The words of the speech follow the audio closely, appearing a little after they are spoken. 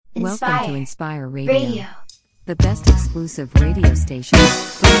Welcome to Enspire Radio, the best exclusive radio station,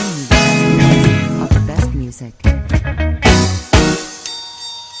 bringing you the best music of the best music.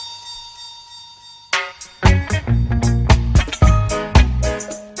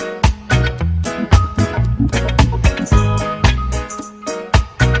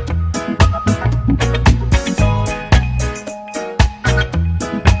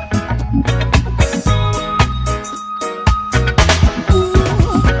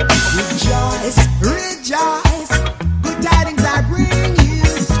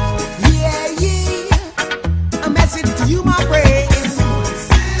 Message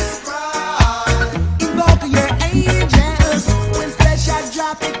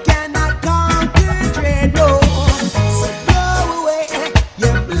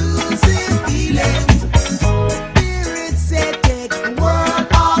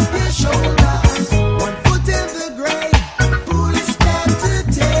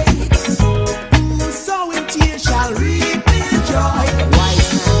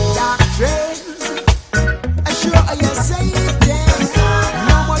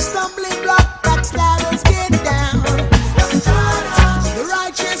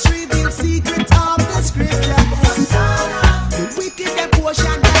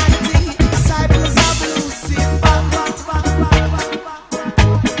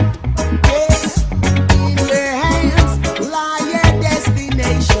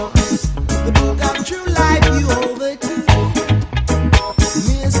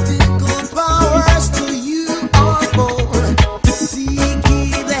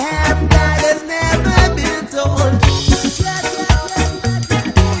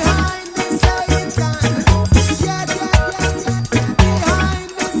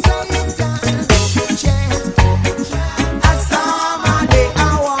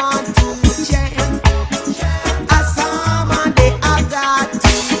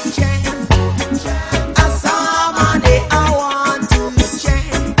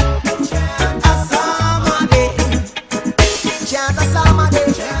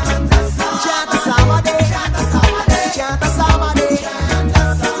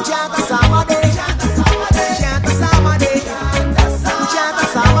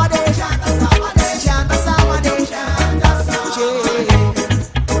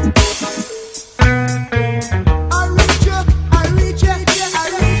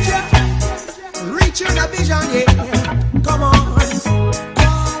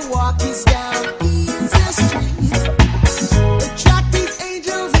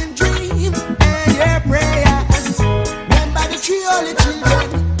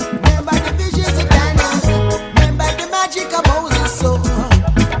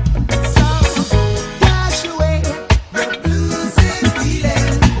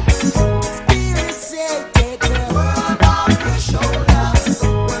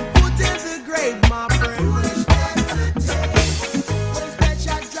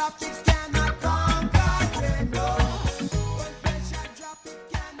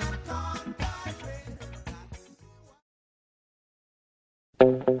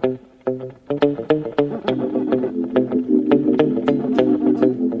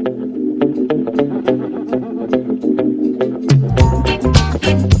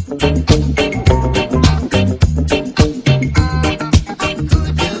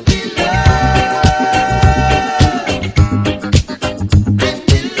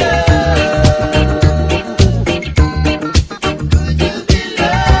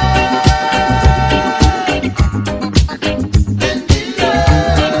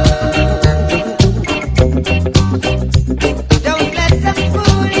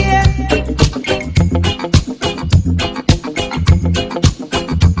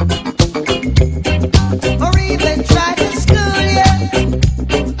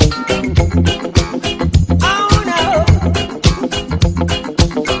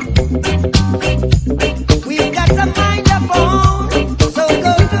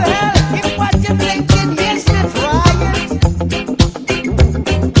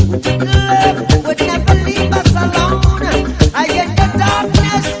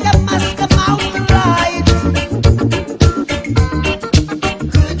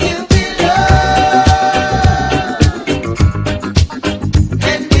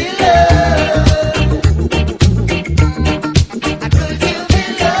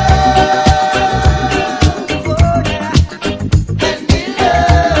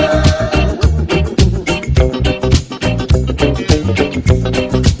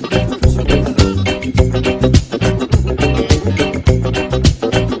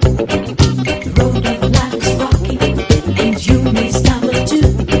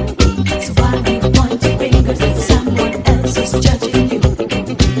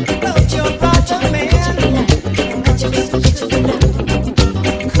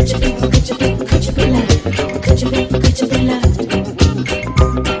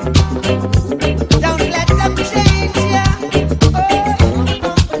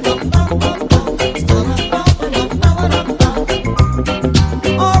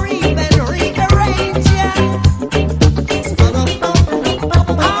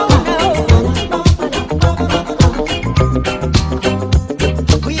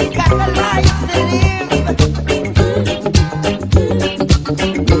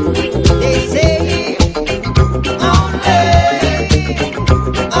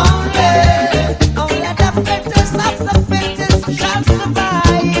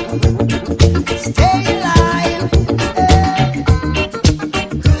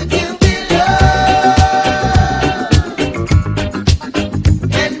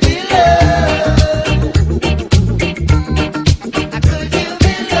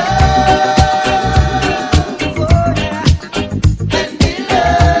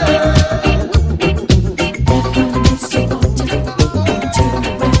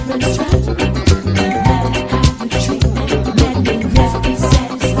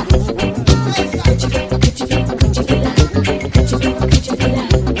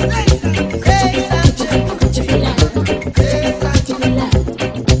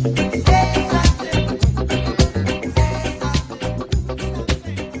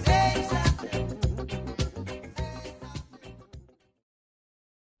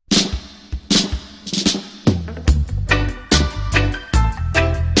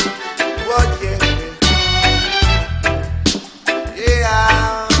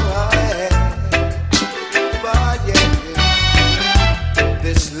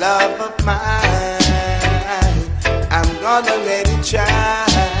mine, I'm gonna let it shine.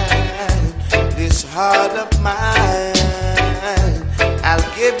 This heart of mine, I'll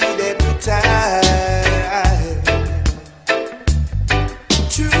give it every time.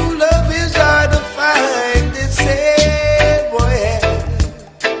 True love is hard to find, they say, boy.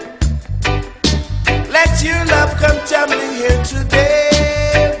 Let your love come tumbling here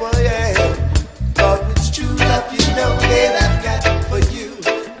today, boy. For it's true love, you know that I've got for you.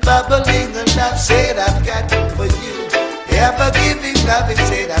 Bubbling enough, said I've got for you. Ever giving love, it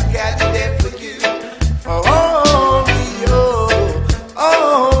said I've got it there for you. For only you,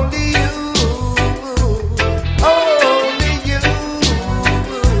 only you, only you,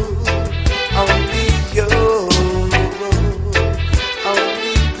 only you,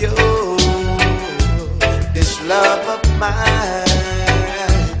 only you. This love of mine,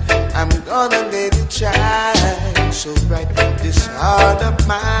 I'm gonna let it shine so bright. This heart of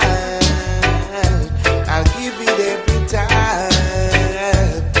mine, I'll give it every time.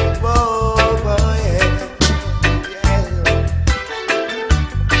 Whoa, boy, yeah.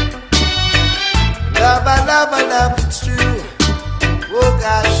 Love, I love, I love, it's true. Oh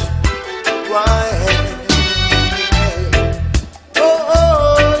gosh, boy. Oh,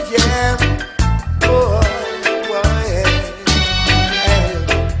 oh, yeah. Oh, boy.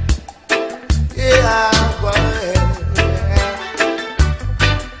 Yeah, boy.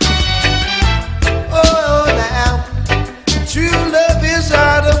 Oh, now, true love is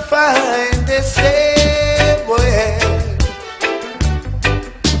hard to find, they say, boy.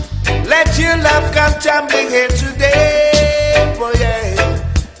 Let your love come tumbling here today, boy.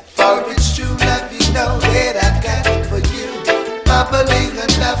 For it's true love, you know that I've got it for you. Bubbling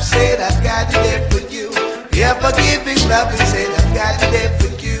enough, said I've got it there for you. Ever giving love, he said I've got it there for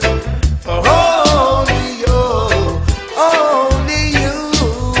you. For only you, only you,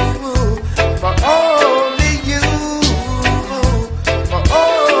 for only you, for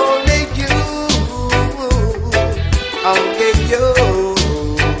only you, only you,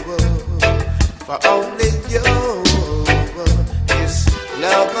 for only you. This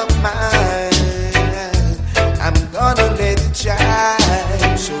love of mine, I'm gonna let it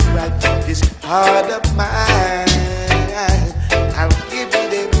shine so bright. This heart of mine, I'll give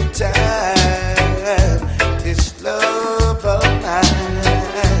it every time. This love of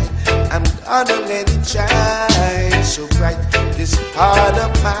mine, I'm gonna let it shine so bright. This heart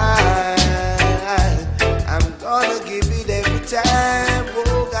of mine, I'm gonna give it every time.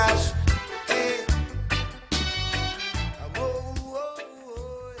 Oh gosh, hey. Oh, oh,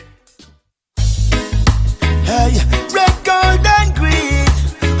 oh. Hey, red, gold and green.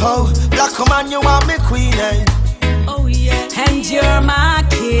 Oh, black woman, you want me queen, eh? Oh yeah. And you're my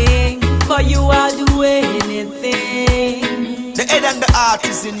king. For you I'll do anything. The head and the heart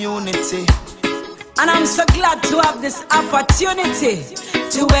is in unity. And I'm so glad to have this opportunity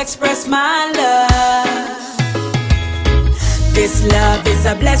to express my love. This love is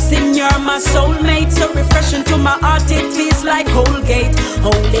a blessing, you're my soulmate. So refreshing to my heart, it feels like Colgate.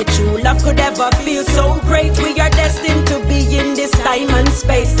 Only true love could ever feel so great. We are destined to be in this time and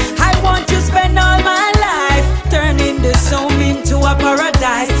space. I want to spend all my life turning this home into a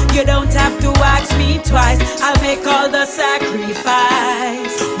paradise. You don't have to ask me twice, I'll make all the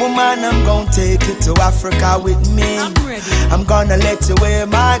sacrifice. Woman, I'm gonna take you to Africa with me. I'm ready. I'm gonna let you wear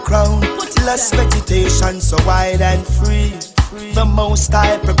my crown. Less down. vegetation, so wide and free. The Most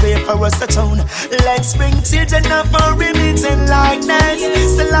High prepare for us a tune. Let's bring children of our image and likeness.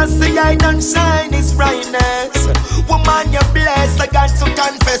 Selassie, I don't shine his brightness. Woman, you're blessed, I got to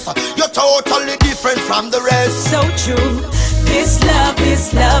confess. You're totally different from the rest. So true. This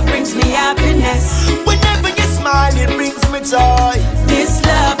love brings me happiness. Whenever you smile, it brings me joy. This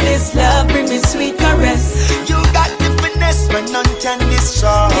love brings me sweet caress. You got the finesse when none can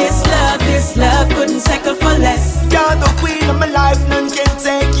destroy. This love couldn't settle for less. You're the queen of my life, none can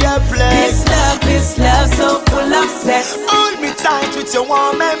take your place. This love so full of zest. Hold me tight with your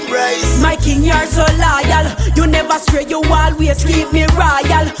warm embrace. My king, you're so loyal. You never stray, you always keep me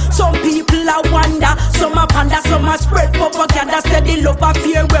royal. Some people I wonder, some a panda, some a spread propaganda. Steady love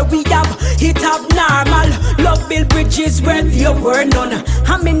affair where we have it abnormal. Love build bridges where there were none.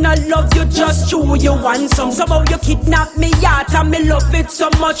 I mean I love you just true, you want some. Somehow you kidnap me heart and me love it so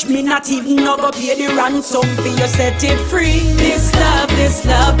much. Me not even know go pay the ransom for you set it free. This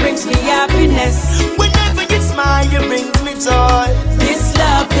love brings me happiness. Whenever you smile, you brings me joy.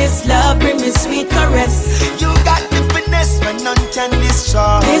 This love brings me sweet caress. You got the finesse when none can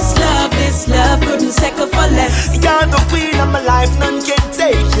destroy. This love couldn't settle for less. You're the queen of my life, none can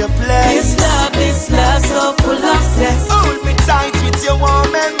take your place. This love so full of zest. Hold me tight with your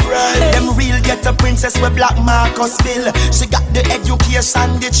warm embrace. Black Marcusville. She got the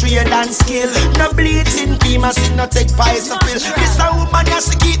education, the trade and skill. No bleaching cream and she no take pies of pill. This a woman has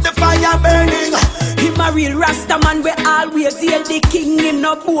to keep the fire burning. Him a real Rasta man, we always hail the king. Him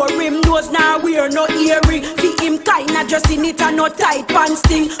no bore him nose, now wear no earring. Be him kinda just in it and no tight pants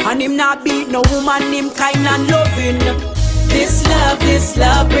thing. And him not beat no woman, him kind and loving. This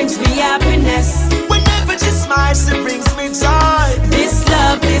love brings me happiness. Whenever she smiles, she brings me joy. This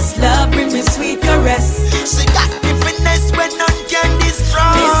love brings me sweet caress. She got the finesse when none can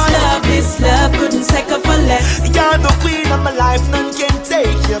destroy. This love couldn't take her for less. You're the queen of my life, none can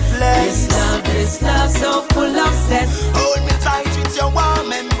take your place. This love so full of zest. Hold me tight with your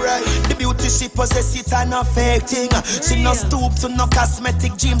warm embrace. The beauty she possess, it a no fake thing. She no stoop to no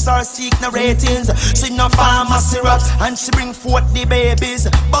cosmetic dreams or seek no ratings. She no pharmacy rat and she bring forth the babies.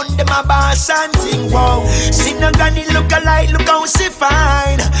 Bun them a bash and ting, wow. She no granny look alike, look how she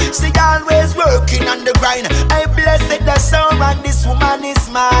fine. She always working on the grind. I blessed the soul and this woman is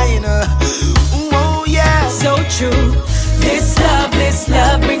mine. Oh yeah, so true. This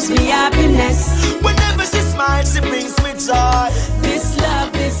love brings me happiness. Whenever she smiles, she brings me joy. This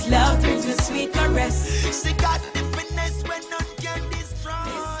love brings me sweet caress. She got the finesse when none can destroy.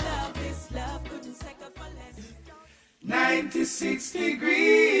 This love couldn't take her for less. 96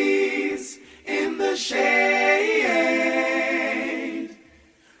 degrees in the shade.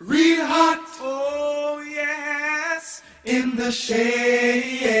 Real hot, oh yes, in the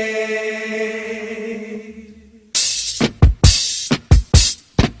shade.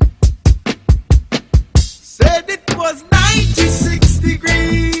 Said it was 96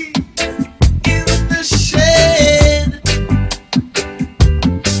 degrees in the shade.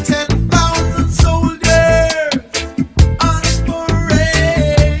 10,000 soldiers on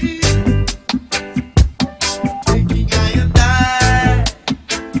parade, taking I and I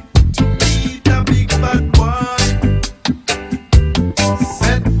to meet the big bad boy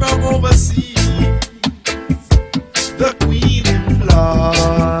sent from overseas, the Queen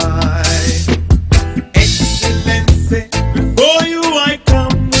employ. Excellency, before you I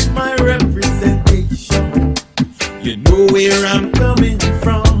come with my representation. You know where I'm coming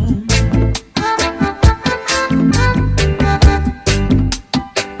from.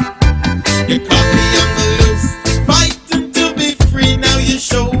 You caught me on the loose, fighting to be free. Now you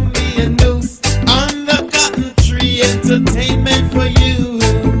show me a noose on the cotton tree. Entertainment for you,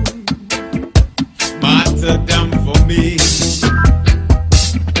 martyrdom for me.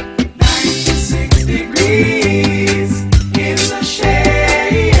 96 degrees in the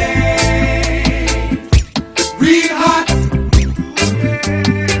shade. Real hot,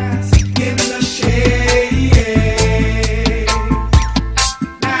 yes, in the shade.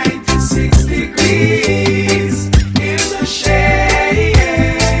 96 degrees in the shade.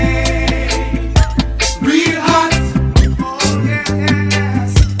 Real hot, oh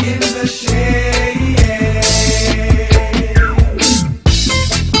yes, in the shade.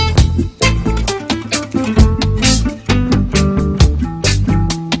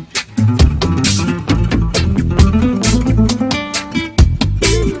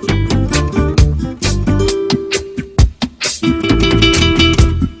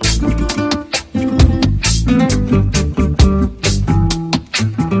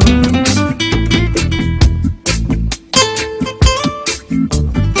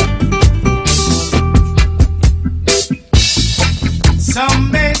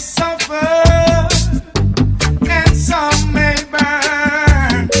 Some may suffer and some may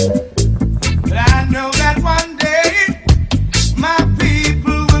burn, but I know that one day my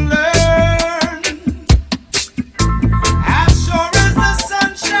people will learn. As sure as the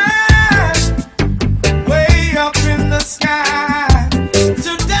sun shines way up in the sky,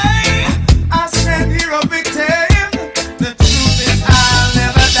 today I stand here a victim. The truth is I'll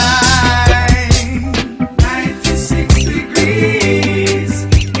never die. 96 degrees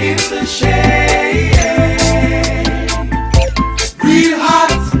in the shade. Real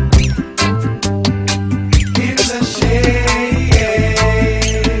hot in the shade.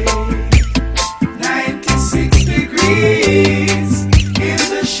 96 degrees in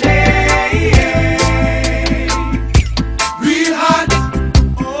the shade. Real hot,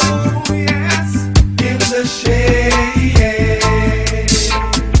 oh yes, in the shade.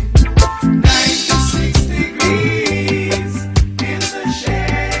 96 degrees in the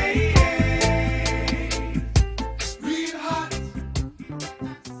shade. Real hot.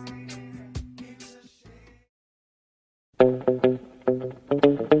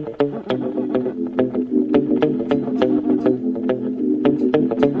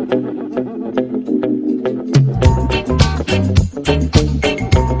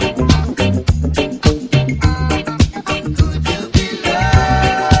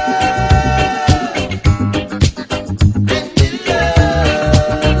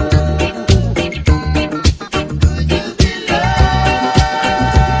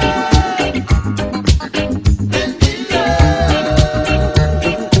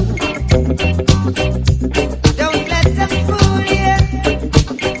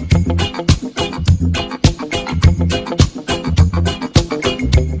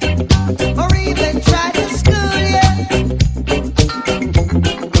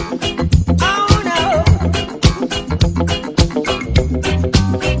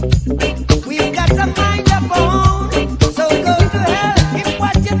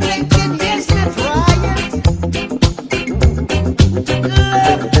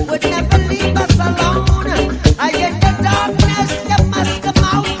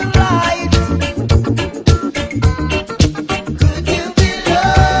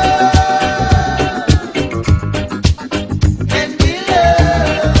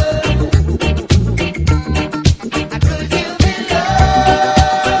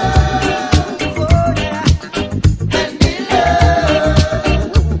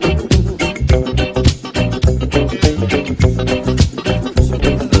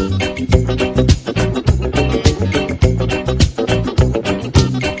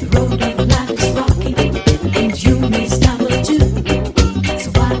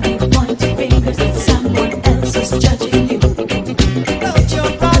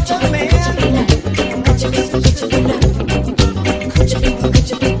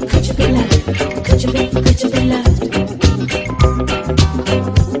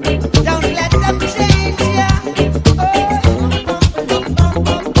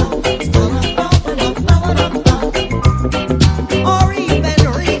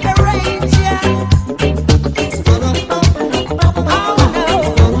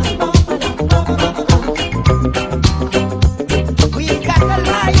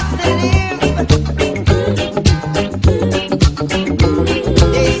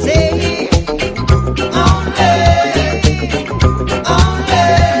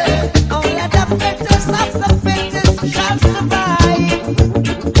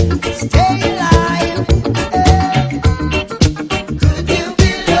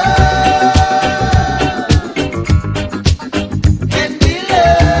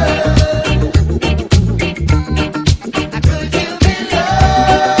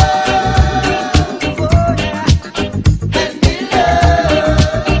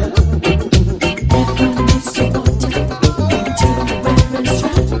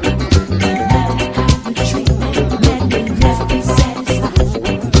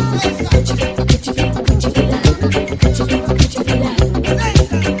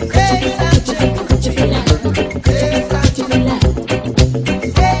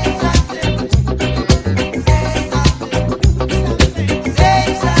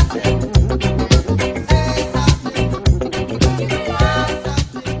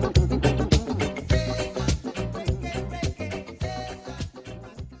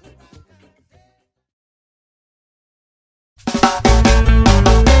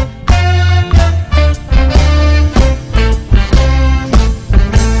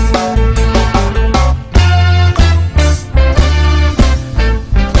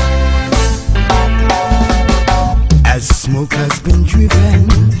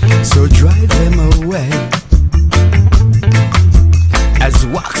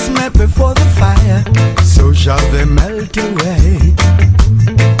 wax melt before the fire, so shall they melt away.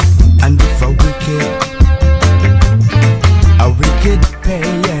 And if a wicked pay,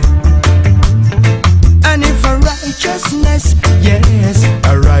 yeah. And if a righteousness, yes,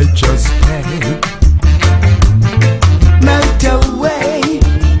 a righteous pay, melt away,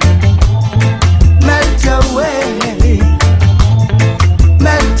 melt away,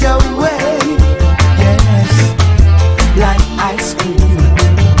 melt away, yes, like ice cream.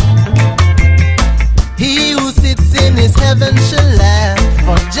 He who sits in his heaven shall laugh,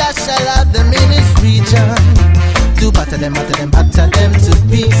 for Jah shall have them in his region. To batter them to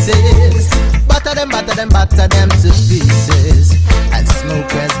pieces. Batter them to pieces. And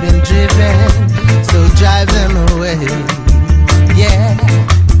smoke has been driven, so drive them away. Yeah.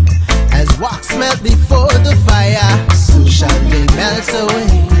 As wax melt before the fire, so shall they melt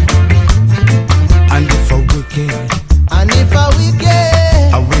away. And if a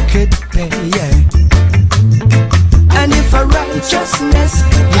wicked pay, yeah. And if a righteousness,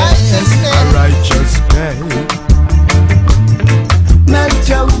 yes, a righteous pay, melt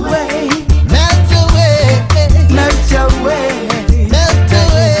away, Melt away, melt away, melt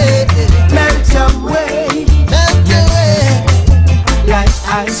away, melt away, melt away, like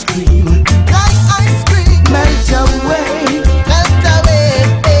ice cream, like ice cream. melt away, Melt away,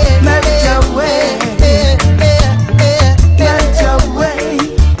 melt away, melt away,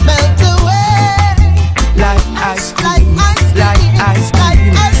 melt away, like ice like cream, ice cream, like ice like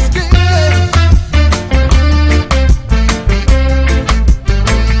cream. ice cream.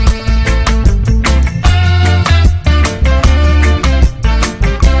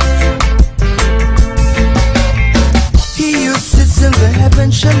 He who sits in the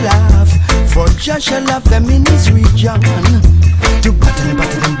heaven shall laugh, for Jah shall have them in his region. To batter them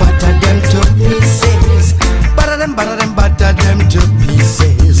to pieces. Batter them to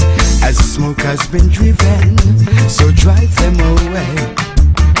pieces. As smoke has been driven, so drive them away.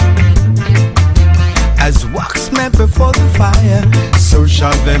 As wax melt before the fire, so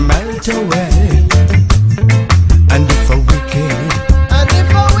shall they melt away. And if a wicked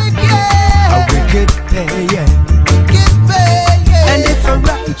pay, yeah. And if a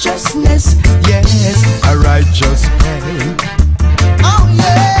righteousness, yes, a righteous pay, Oh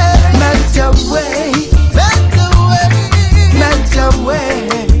yeah, melt away, melt away, melt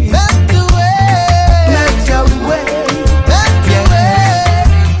away, melt away, melt away, melt away,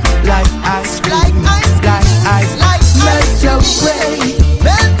 like ice cream, like ice cream, like ice, like melt away,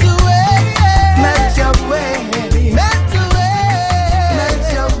 melt away, melt away, melt away,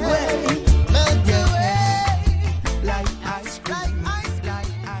 melt away, melt away, like ice cream, like ice cream, like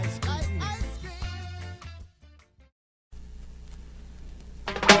ice cream. like ice cream.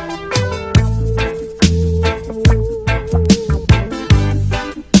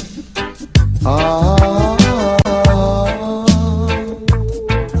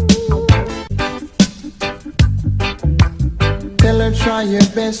 Tell her try your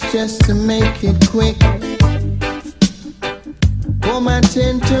best just to make it quick. Home and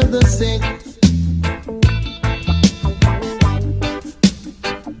tend to the sick.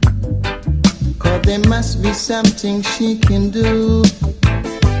 Cause there must be something she can do.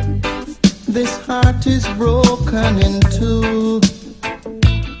 This heart is broken in two.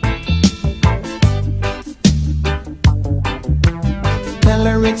 Tell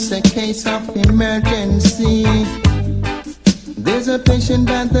her it's a case of emergency. There's a patient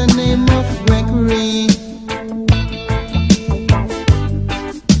by the name of Gregory.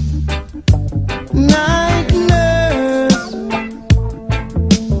 Night nurse,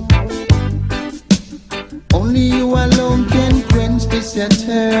 only you alone can quench this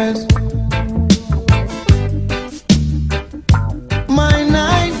thirst. My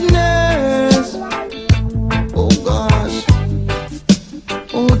night nurse, oh gosh,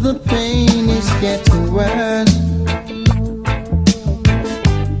 oh the pain is getting worse.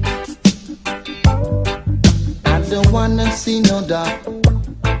 Don't wanna see no doc.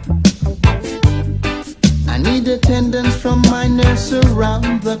 I need attendance from my nurse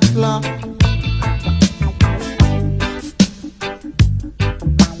around the clock.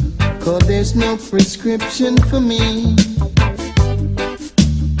 Cause there's no prescription for me.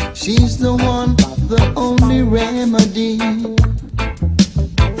 She's the one, the only remedy.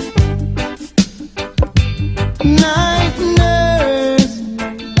 Night nurse,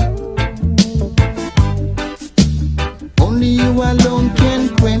 only you alone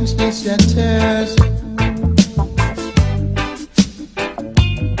can quench this thirst.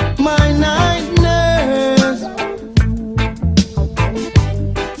 My night nurse,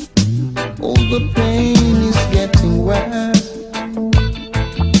 oh the pain is getting worse.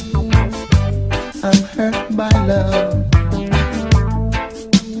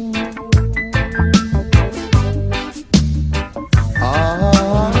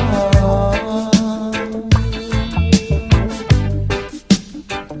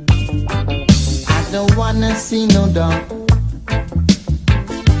 don't wanna see no dog.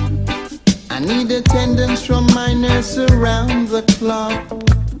 I need attendance from my nurse around the clock.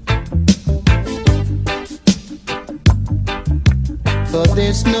 But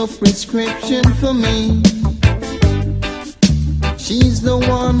there's no prescription for me. She's the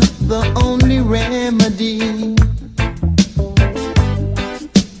one, the only remedy.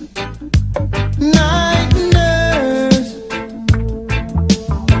 Night nurse,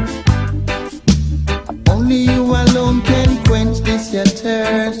 only you alone can quench this your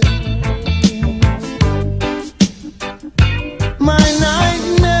thirst. My night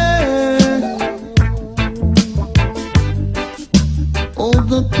nurse, oh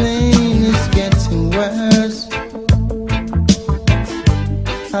the pain is getting worse.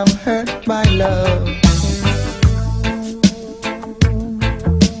 I'm hurt by love.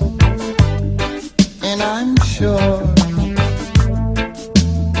 And I'm sure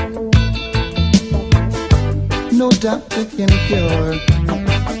no doctor can cure.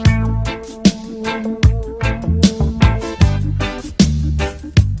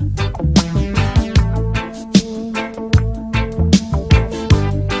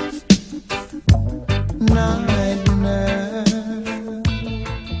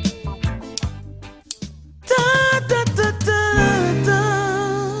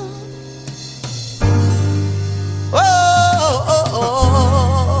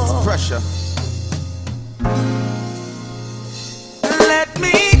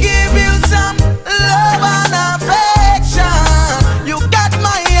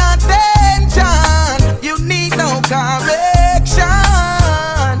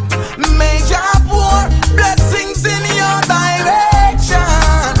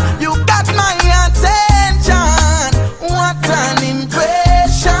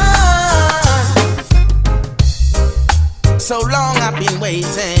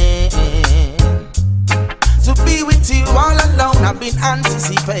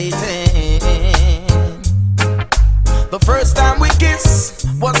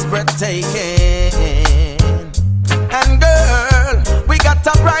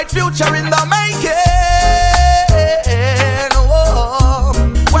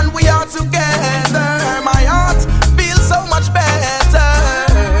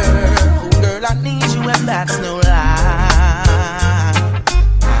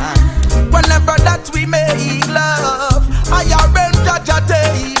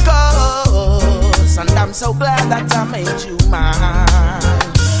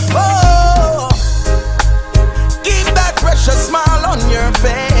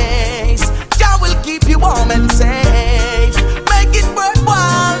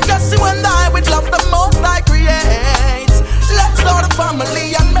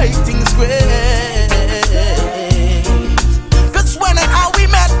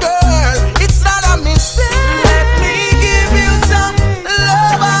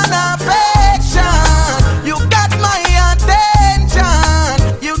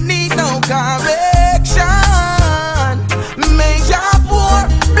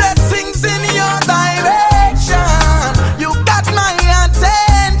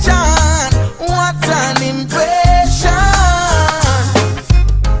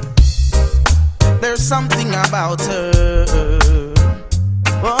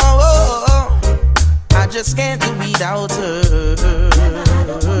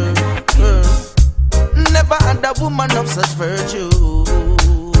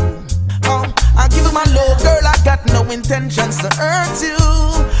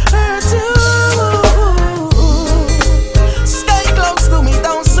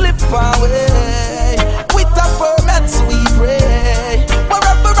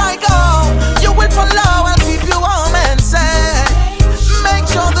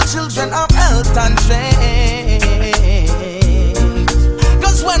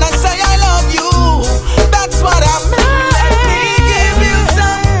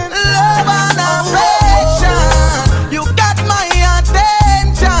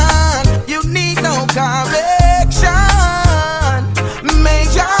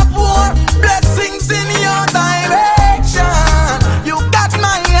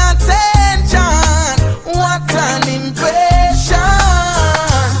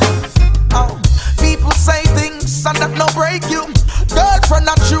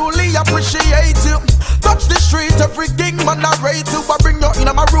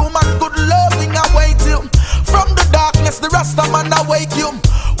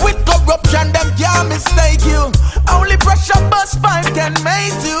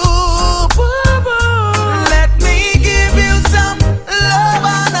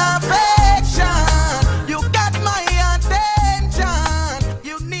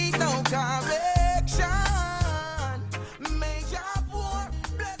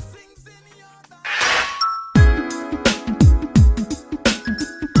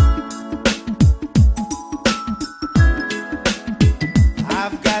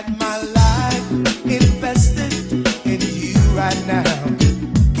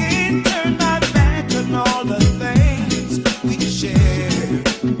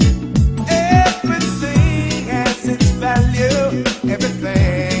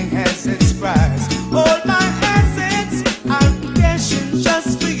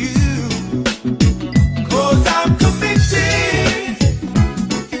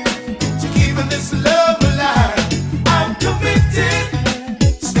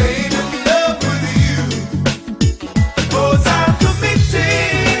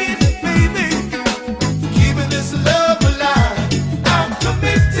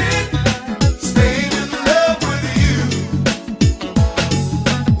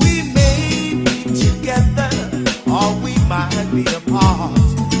 be apart.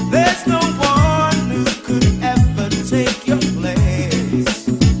 There's no one who could ever take your place.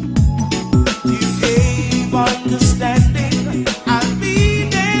 You gave understanding, I mean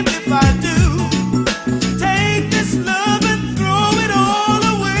it if I do. Take this love and throw it all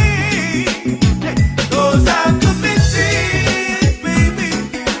away. 'Cause I'm committed, baby,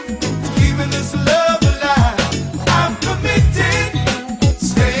 to keeping this love alive. I'm committed,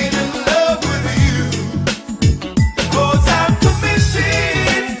 staying in love with you. 'Cause I'm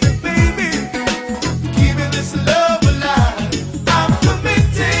committed, baby, keeping this love alive. I'm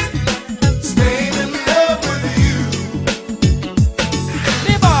committed, staying in love with you.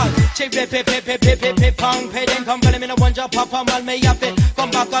 Pong, pay them, come follow me, no one job, pop on, while me up it, come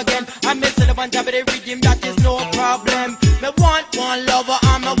back again. I miss the one job, but the rhythm, that is no problem. Me want one lover,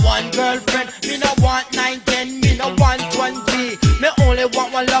 I'm a one girlfriend. Me no want 9, 10, me no want 20. Me only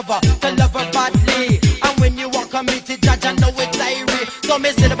want one lover, to love her badly. And when you walk on me to judge, I know it's irie. So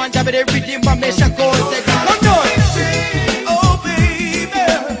me see the one job, but the rhythm, but me shall go, say, come on. Oh baby,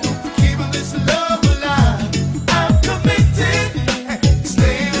 keeping this love alive. I'm committed,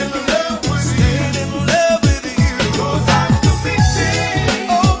 staying in love with you. 'Cause I'm committed.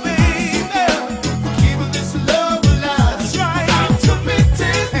 Oh baby, keeping this love alive. That's right. I'm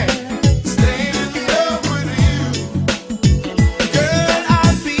committed, staying in love with you. Girl,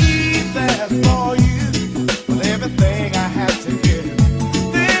 I'll be there for you with everything I have to give.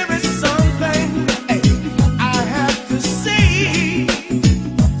 There is something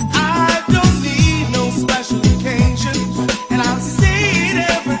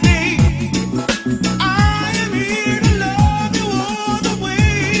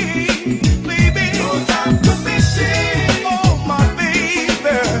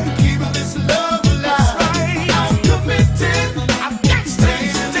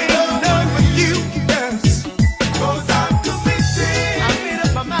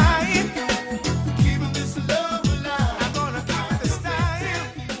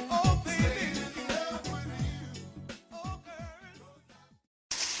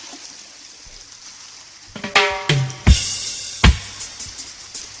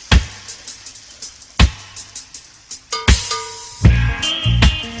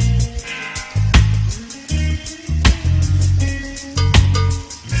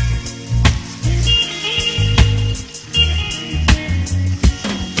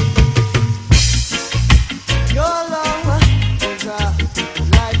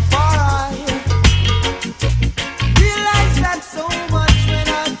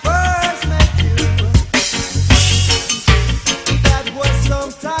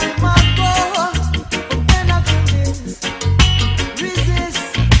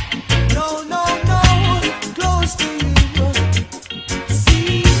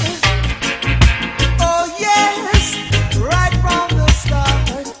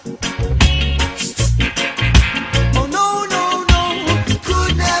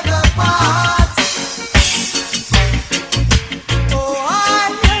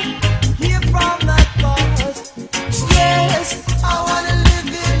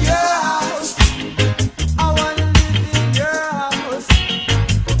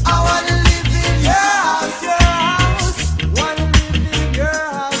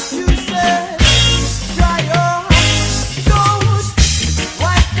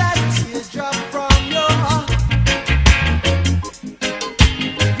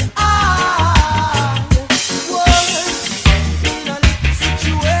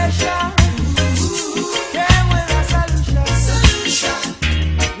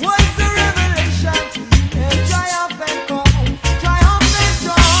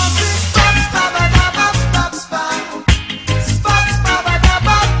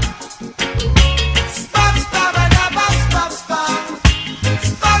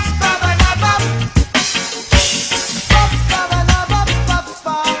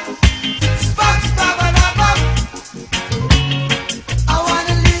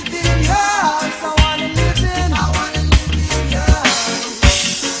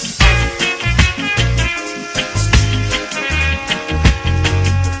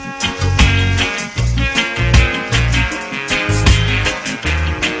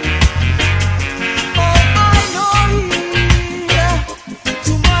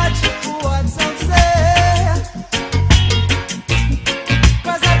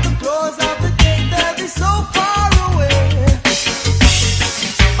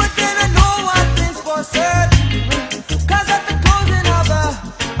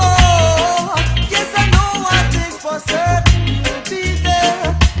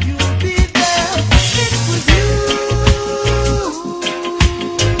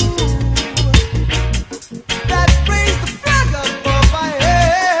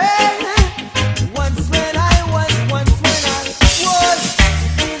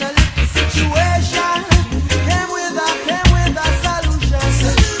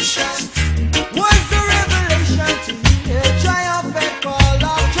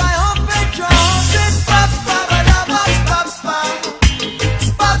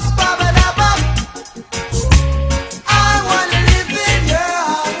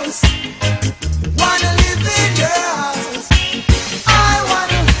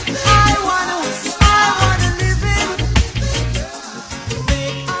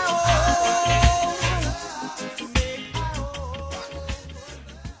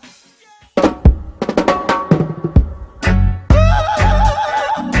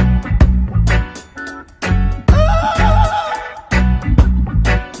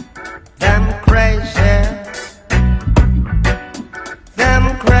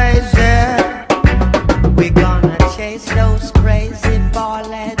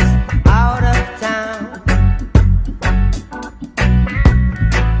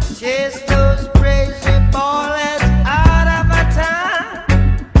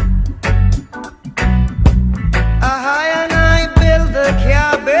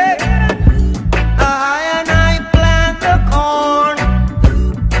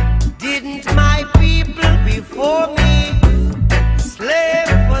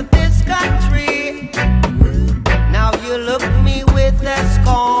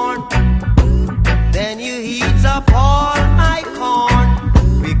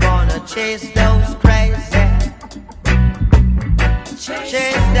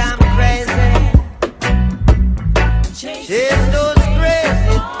chase them crazy. Chase those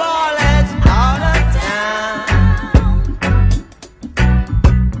crazy ballers out of town.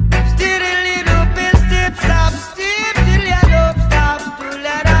 Still a little bit step, stop, step, till you don't stop, to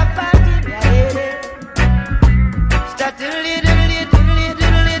let up party, baby. Start a little,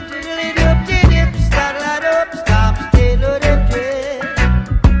 start let up, stop, stay loaded,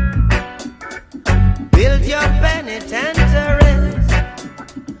 build your penitentiaries,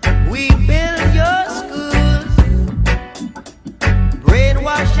 we build your schools,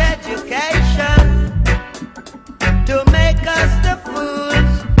 brainwash education to make us the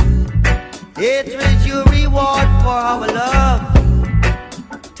fools. Hatred you reward for our love,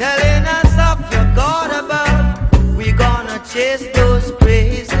 telling us of your God above. We gonna chase those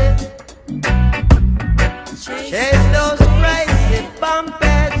crazy, chase those crazy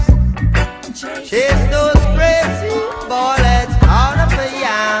bumpers, chase those crazy bullets out of the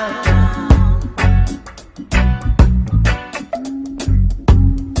yam.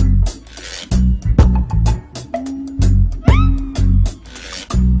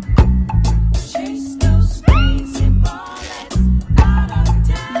 Chase those crazy bullets out of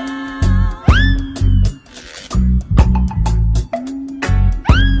town.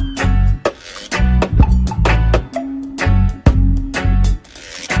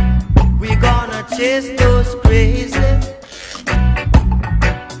 We gonna chase those crazy,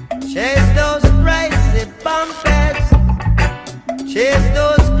 chase those crazy bumpers, chase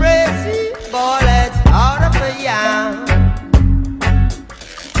those crazy bullets out of the yam.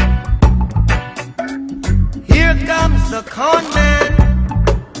 Here comes the con man,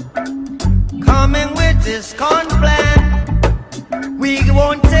 coming with his con plan. We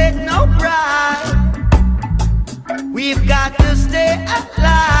won't take no bribe, we've got to stay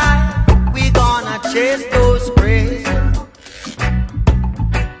alive. We gonna chase those crazy,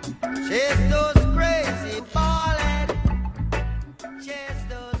 chase those crazy bullets, chase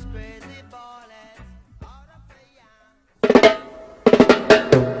those crazy bullets out of the yam.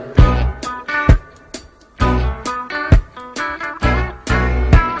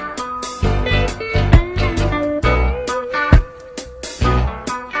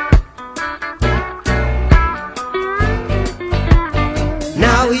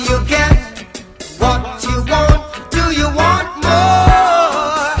 Now you get what you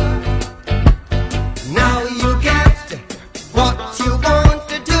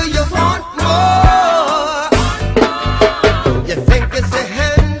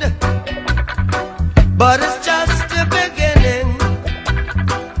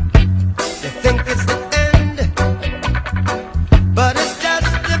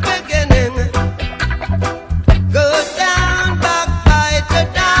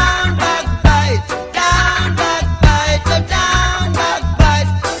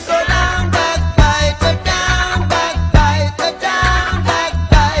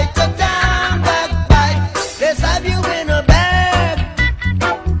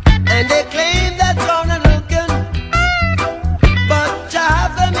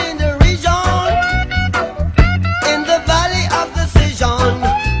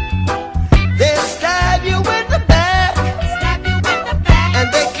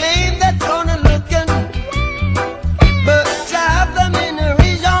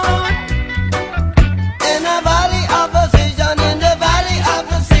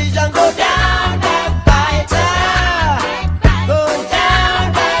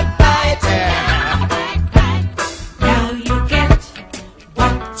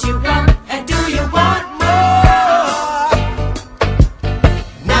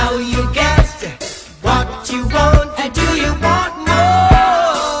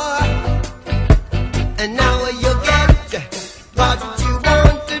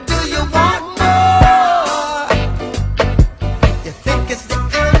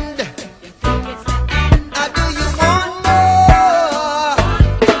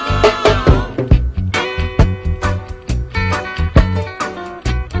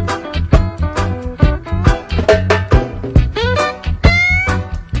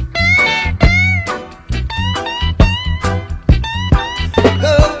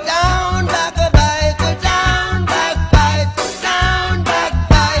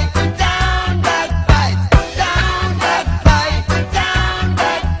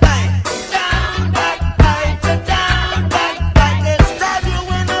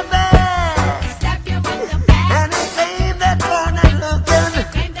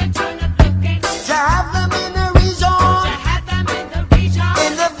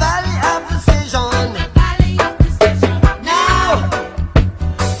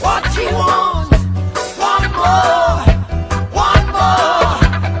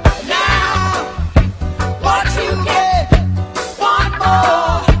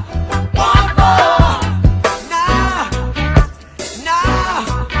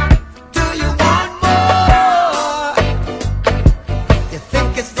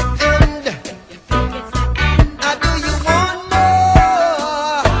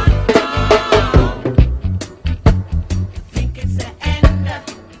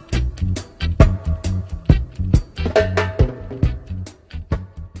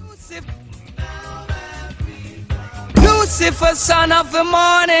Lucifer, son of the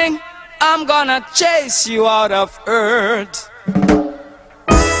morning, I'm gonna chase you out of earth.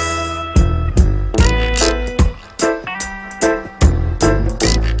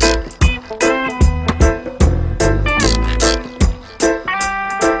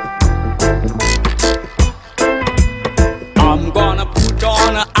 I'm gonna put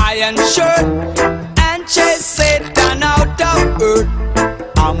on an iron shirt and chase Satan out of earth.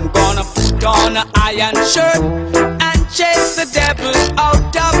 I'm gonna put on an iron shirt and chase the devil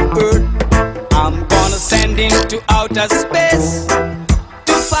out of earth. I'm gonna send him to outer space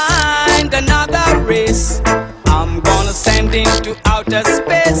to find another race. I'm gonna send him to outer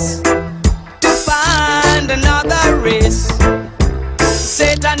space to find another race.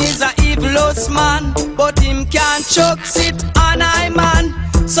 Satan is a evilous man, but him can't choke sit on I man.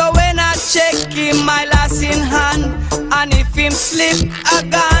 So when I check him, my lass in hand, and if him slip, I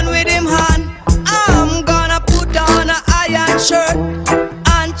gone with him hand. I'm gonna put on an iron shirt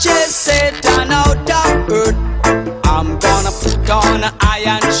and chase Satan out of earth. I'm gonna put on an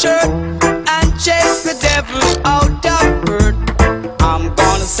iron shirt and chase the devil out of earth. I'm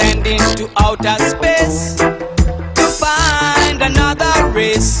gonna send him to outer space to find another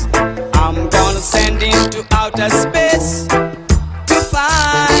race. I'm gonna send him to outer space to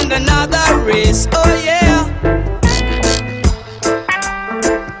find another race. Oh yeah.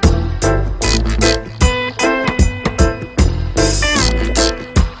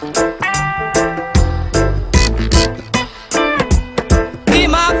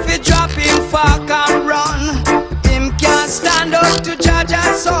 Him have to drop him fork and run. Him can't stand up to judge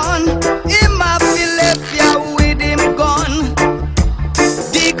a son. Him have to left ya with him gun,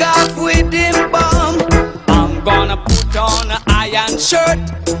 dig off with him bomb. I'm gonna put on an iron shirt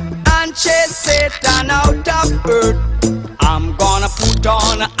and chase Satan out of earth. I'm gonna put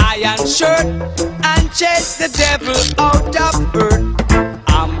on an iron shirt and chase the devil out of earth.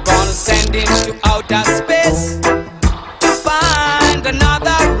 I'm gonna send him to outer space to find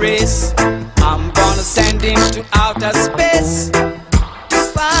another race. I'm gonna send him to outer space to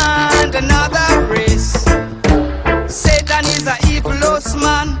find another race. Satan is a evilous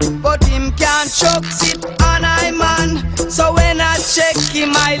man, but him can't choke sit on I man. So when I check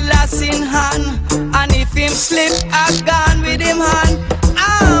him, I lass in hand, and if him slip, I gone with him hand.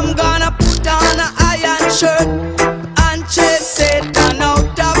 I'm gonna put on an iron shirt and chase Satan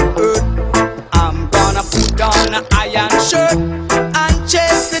out of earth. I'm gonna put on an iron shirt and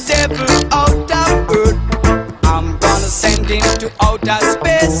chase the devil out of earth. I'm gonna send him to outer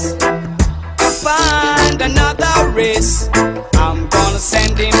space to find another race. I'm gonna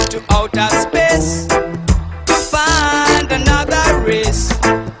send him to outer space to find another race.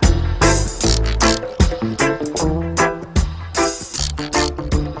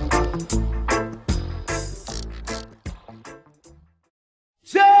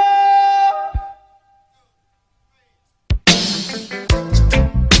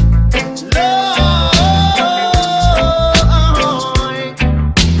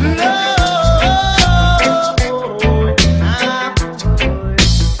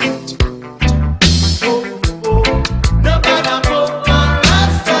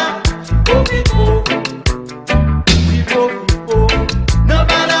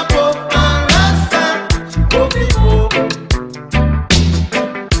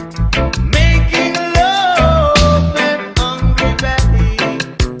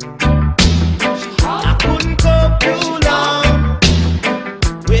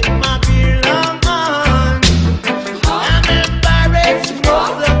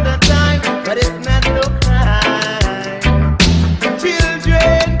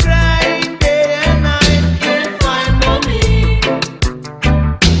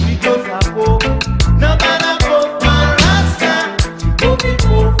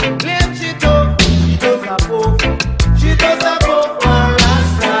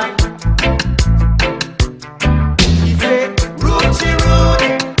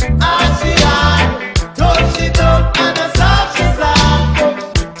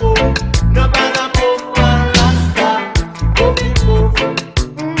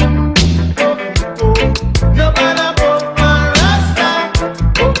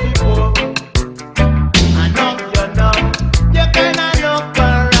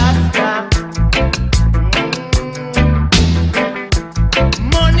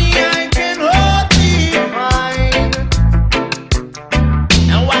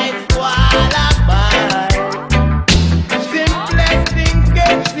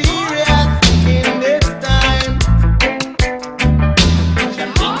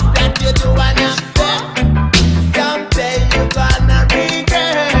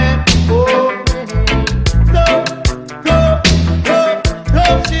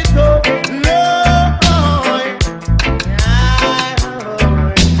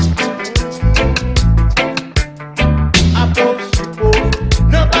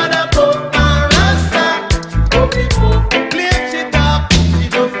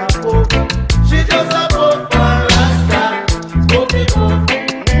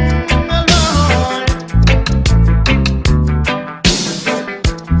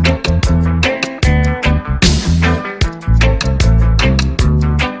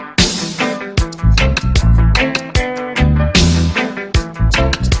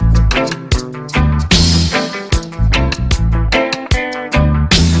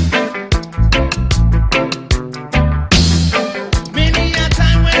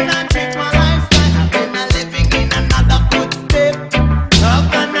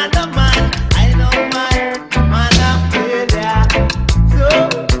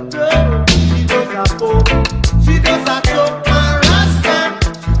 goes a choke my rasta.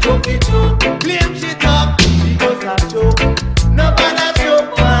 Choke it choke, claim she talk. She goes a choke. Nobody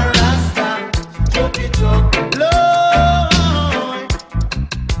choke my rasta. Choke it choke, Lord.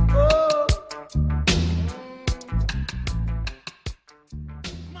 Oh.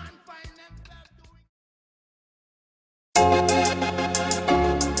 Man find themselves doing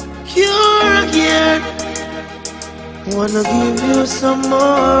cure again. Wanna give you some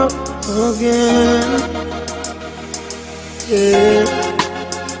more again. Yeah.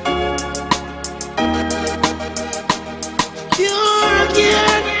 Cure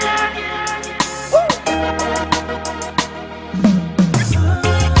again.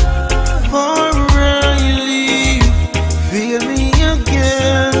 For you leave, feel me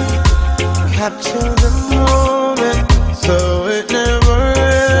again. Capture the moment so it never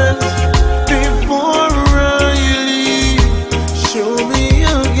ends. Before you leave, show me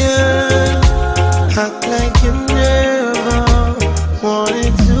again. Act like you never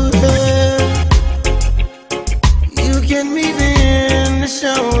wanted to end. You can meet me in the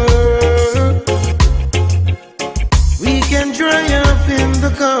shower. We can dry up in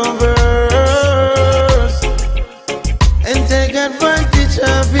the covers and take advantage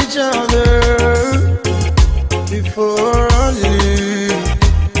of each other before I leave.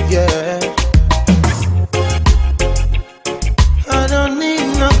 Yeah, I don't need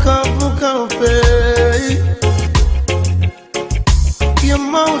no cup of coffee. You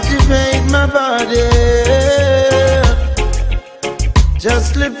motivate my body. Just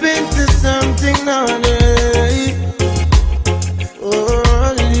slip into something naughty.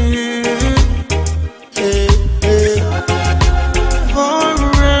 For you, yeah. For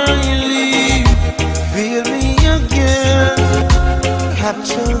you leave, feel me again.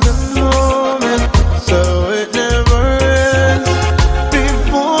 Capture the moment so it never ends.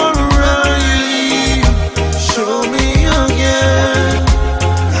 Before you leave, show me again.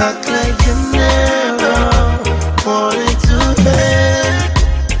 Act like you never wanted to end.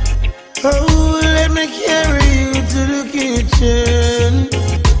 Oh, let me carry you to the kitchen.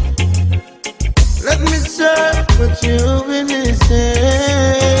 Let me serve what you've been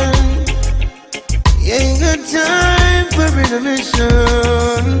missing. You ain't got time for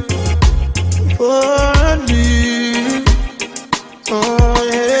intermission. For me, oh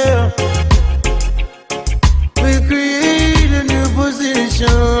yeah. We create a new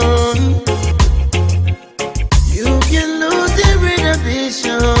position. You can lose every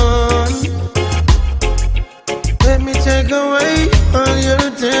inhibition. Let me take away all your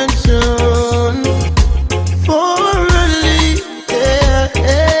attention. For really, yeah,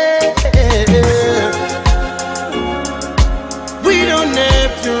 yeah, yeah. We don't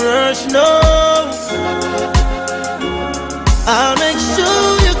have to rush, no. I'll make sure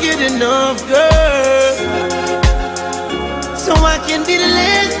you get enough, girl, so I can be the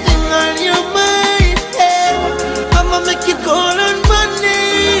last thing on your mind. Yeah. I'ma make you call on my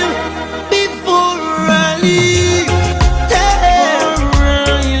name before I leave. Yeah. Before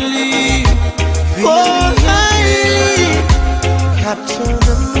I leave, before I leave, capture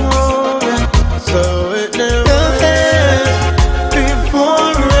the moment so it never ends.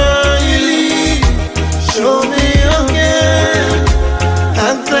 Before I leave, show me again.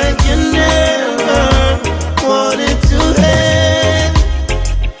 Act like you never wanted to end.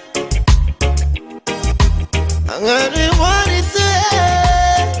 I really wanted to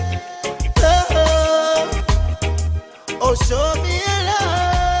end. Oh, oh, show me a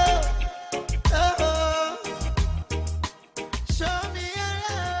love. Oh, show me a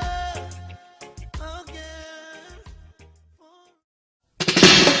love again.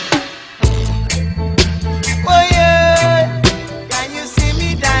 Oh yeah, can you see me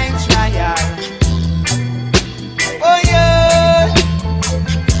dying trial? Oh yeah,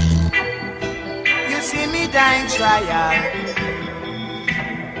 you see me dying trial.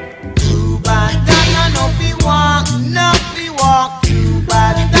 Too bad that I no fi walk, no fi walk. Too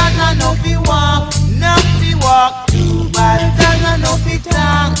bad that I no fi walk, no fi walk. Too bad that I no fi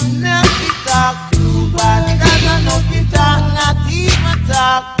talk, no fi talk. Too bad that I no fi talk, not even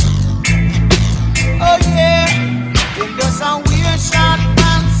talk. Oh yeah, them just a wear short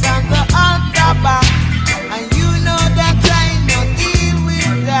pants and the altar back, and you know that I no deal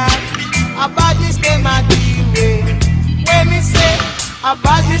with that. About this them a deal with.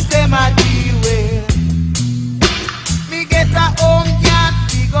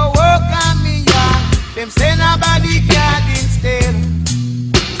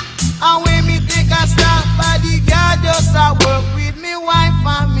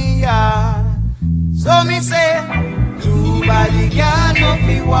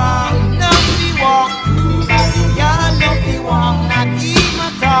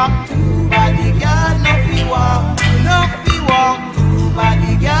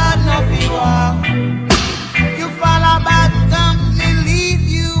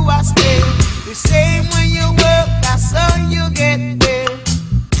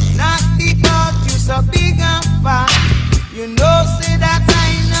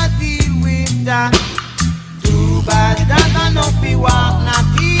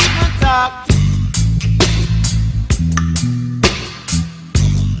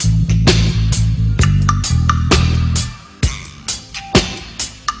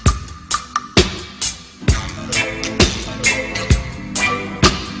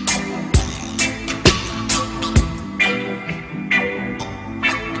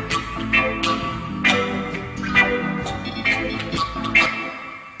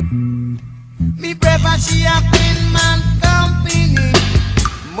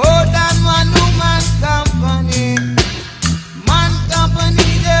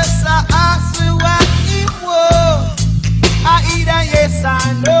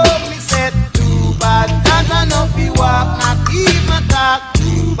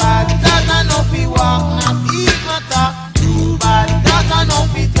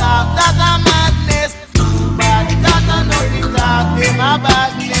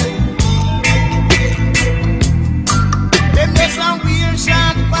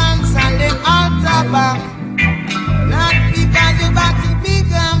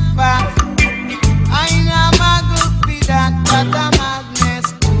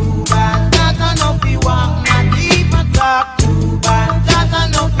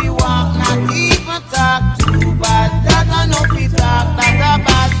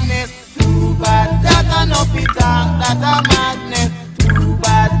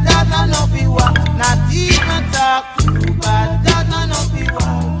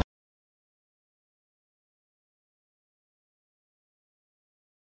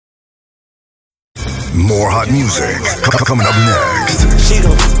 More hot music coming up next. She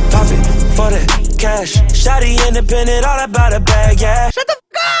gon' pop it for that cash. Shawty independent, all about a bag, yeah. Shut the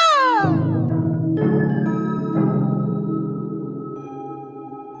f*** up!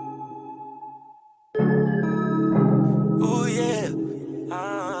 Ooh, yeah.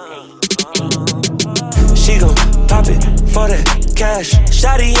 She gon' pop it for that cash.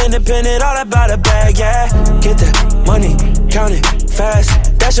 Shawty independent, all about a bag, yeah. Get that money, count it fast.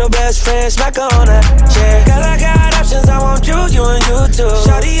 That's your best friend, smack her on that, yeah. Girl, I got options, I want you, you and you too.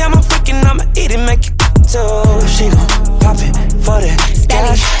 Shawty, I'm a freaking, I'ma eat it, make it too. She gon' pop it for that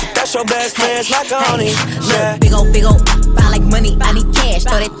cash. That's your best friend, smack her on it, yeah. Big ol', fine like money, I need cash.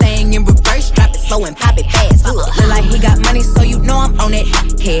 Throw that thing in reverse, drop it slow and pop it fast. Look like he got money, so you know I'm on it.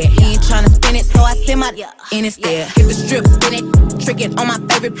 Head, he ain't tryna spin it, so I send my in instead. Give it strip, spin it, trick it on my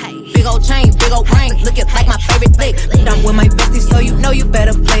favorite pay. Big ol' chain, big ol' ring, looking like my favorite flick. I'm with my bestie, so you know you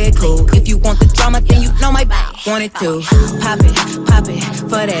better play it cool. If you want the drama, then you know my want it too. Pop it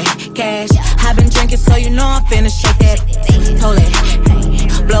for that cash. I've been drinking, so you know I'm finna shake that. Hold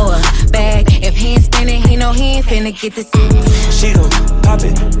it, blow a bag. If he ain't spinning, he know he ain't finna get this. She gon' pop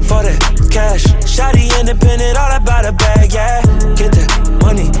it for that cash. Shawty independent, all about a bag, yeah. Get that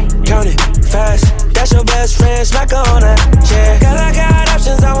money, count it fast. That's your best friend, smack her on that, yeah. Girl, I got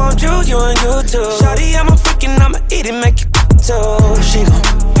options, I want you, you and you too. Shawty, I'm a freaking, I'ma eat it, make it too. She gon'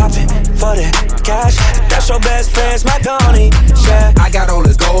 pop it for that cash. That's your best friend, smack her on it, yeah. I got all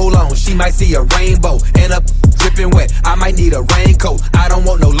this gold on, she might see a rainbow. And up dripping wet, I might need a raincoat. I don't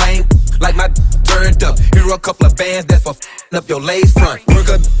want no lame, like my turned up. Here are a couple of bands that's for up your lace front. Work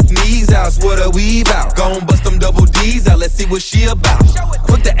her knees out, sweat her weave out. Gon' bust them double D's out, let's see what she about.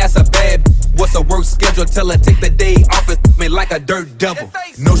 Put the ass a bad, what's her work schedule? Tell her take the day off and me like a dirt devil.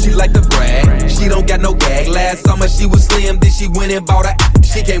 No, she like to brag, she don't got no gag. Last summer she was slim, then she went and bought her.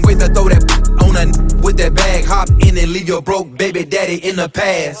 She can't wait to throw that on her with that bag. Hop in and leave your broke baby daddy in the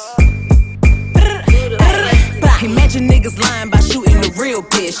past. Imagine niggas lying by shooting the real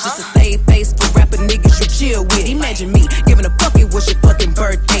bitch. Just to save face for rapper niggas you chill with. Imagine me giving a fuck, it was your fucking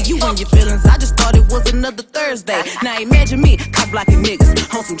birthday. You and your feelings, I just thought it was another Thursday. Now imagine me cop blocking niggas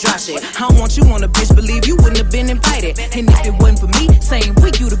on some dry shit. I don't want you on a bitch, believe you wouldn't have been invited. And if it wasn't for me, same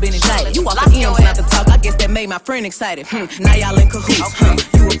week you'd have been indicted. You off the M's, not the talk, I guess that made my friend excited. Now y'all in cahoots,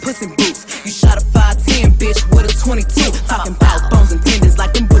 you a puss in boots. You shot a 5'10" bitch with a 22. Talking about bones and tendons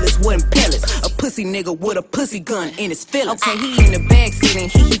like them bullets wasn't pellets. A pussy nigga with a pussy gun in his feelings. Okay, he in the backseat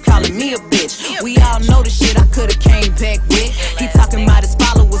and he keep calling me a bitch. We all know the shit I could've came back with. He talking about his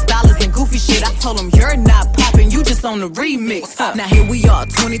followers, dollars and goofy shit. I told him you're not popping, you just on the remix. Now here we are,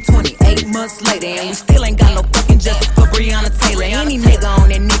 2020, 8 months later, and we still ain't got no fucking justice for Breonna Taylor. Any nigga on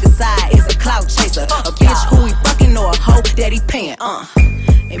that nigga side is a clout chaser. A bitch who he fucking or a hoe that he paying.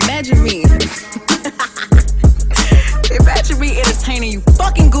 Imagine me. Imagine me entertaining you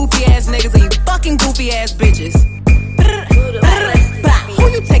fucking goofy ass niggas and you fucking goofy ass bitches. Who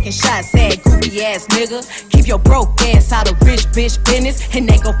you taking shots at, goofy ass nigga? Keep your broke ass out of rich bitch business. And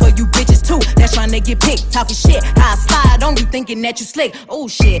they go for you bitches too, that's trying to get picked. Talking shit, I slide on you thinking that you slick. Oh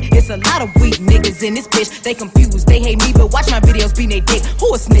shit, it's a lot of weak niggas in this bitch. They confused, they hate me, but watch my videos be they dick.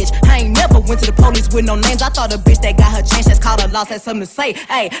 Who a snitch? I ain't never went to the police with no names. I thought a bitch that got her chance, that's called a loss, had something to say.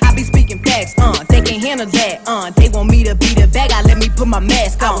 Hey, I be speaking facts, they can handle that, they want me to be the bag, I let me put my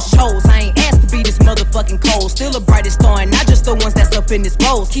mask on. I was chose, I ain't asked to be this motherfucking cold. Still the brightest star, not just the ones that's up in this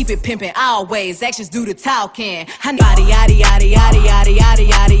rose. Keep it pimpin' always, actions do the talking. I need yaddy yaddy yaddy yaddy yaddy yaddy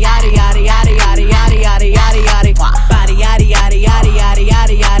yaddy yaddy yaddy yaddy yaddy yaddy yaddy yaddy yaddy body yaddy yaddy yaddy yaddy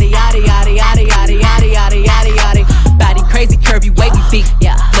yaddy yaddy yaddy yaddy yaddy yaddy yaddy yaddy yaddy yaddy body crazy curvy wavy beat,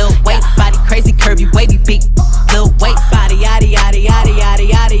 yeah, little weight body crazy curvy wavy beat, little weight body yaddy yaddy yaddy yaddy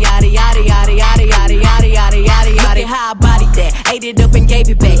yaddy yaddy yaddy yaddy yaddy yaddy yaddy yaddy yaddy yaddy. How I body that, ate it up and gave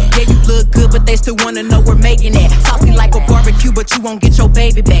it back. Yeah, you look good, but they still wanna know we're making that. Saucy like a barbecue, but you won't get your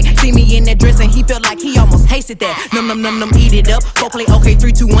baby back. See me in that dress and he felt like he almost hasted that. Num num num num, eat it up. Go play okay,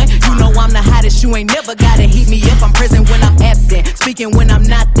 3, 2, 1. You know I'm the hottest, you ain't never gotta heat me up. I'm present when I'm absent, speaking when I'm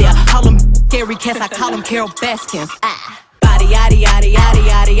not there. Call them scary cats, I call them Carol Baskins. Body yaddy yaddy yaddy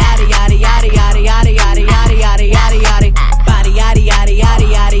yaddy yaddy yaddy yaddy yaddy yaddy yaddy yaddy yaddy yaddy yaddy body yaddy yaddy yaddy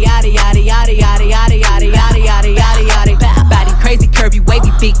yaddy yaddy yaddy yaddy yaddy yaddy yaddy yaddy yaddy yaddy yaddy body crazy curvy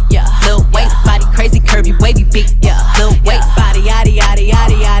wavy beat, yeah, little weight body crazy curvy wavy beat, yeah, little weight body yaddy yaddy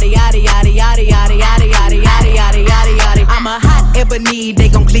yaddy yaddy yaddy yaddy yaddy yaddy yaddy yaddy yaddy yaddy yaddy yaddy. I'm a hot ebony, they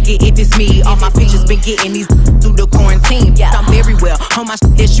gon' click it if it's me. All my pictures been getting these through the quarantine. Yeah, I'm very well on my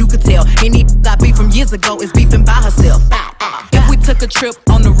shit, as you could tell. Any I beef from years ago is beefing by herself. If we Took a trip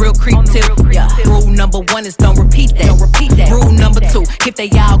on the real creep tip. Yeah. Rule number 1 is don't repeat that. Rule number 2, if they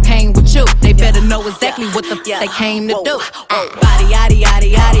all came with you, they better know exactly what the they came to do. Body yaddy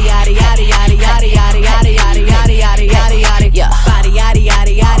yaddy yaddy yaddy yaddy yaddy yaddy yaddy yaddy yaddy yaddy yaddy yaddy yaddy. Yeah. Body yaddy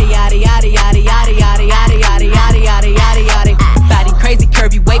yaddy yaddy yaddy yaddy yaddy yaddy yaddy yaddy yaddy yaddy yaddy yaddy yaddy. Body crazy,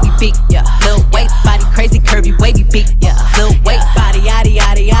 curvy, wavy, beat. Yeah. Lil waist, body crazy, curvy, wavy, beat. Yeah. Lil waist, body yaddy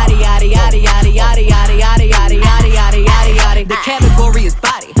yaddy yaddy yaddy yaddy yaddy yaddy yaddy yaddy yaddy yaddy yaddy yaddy yaddy. The category is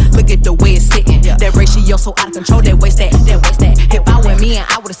body. Look at the way it's sitting. That ratio so out of control. That waist that. If I were me and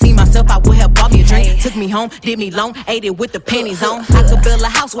I would've seen myself, I would have bought me a drink. Took me home, did me long, ate it with the pennies on. I could build a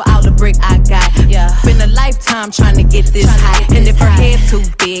house with all the brick I got. Yeah. Been a lifetime trying to get this high. And if her head too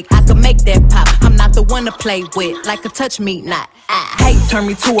big, I could make that pop. I'm not the one to play with, like a touch me not. Hate turned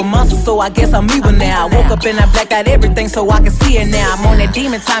me to a monster, so I guess I'm evil now. I woke up and I blacked out everything so I can see it now. I'm on that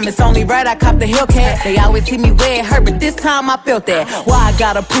demon time, it's only right I cop the Hellcat. They always hit me where it hurt, but this time I felt that. Why I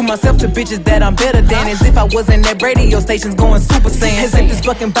gotta prove myself to bitches that I'm better than? As if I wasn't at radio stations going super saiyan. As if this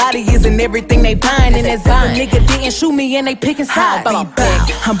fucking body isn't everything they buying. And as if a nigga didn't shoot me and they picking sides.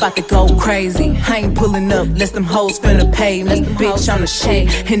 I'm about to go crazy. I ain't pulling up, less them hoes finna pay me. Bitch on the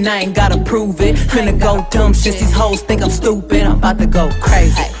shit, and I ain't gotta prove it. Finna go dumb since these hoes think I'm stupid. I'm about to go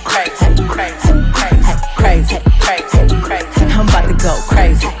crazy. Crazy, crazy, crazy, crazy, crazy, crazy. I'm about to go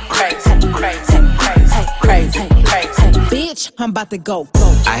crazy. Crazy, crazy, crazy, crazy. Bitch, I'm about to go.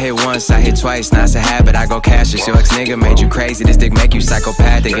 I hit once, I hit twice, now it's a habit, I go cashless. Your ex-nigga made you crazy, this dick make you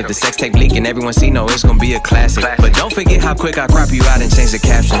psychopathic. If the sex tape leak and everyone see, no, it's gonna be a classic. But don't forget how quick I crop you out and change the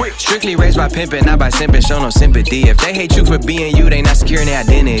caption. Strictly raised by pimping, not by simping, show no sympathy. If they hate you for being you, they not securing their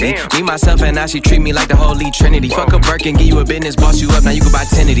identity. Me, myself, and now she treat me like the Holy Trinity. Fuck a Birkin, give you a business, boss you up, now you can buy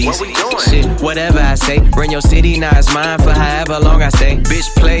 10 of these. Shit, whatever I say, run your city, now it's mine for however long I stay.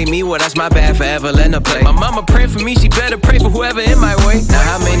 Bitch, play me, well that's my bad, forever letting her play. My mama pray for me, she better pray for whoever in my way. Now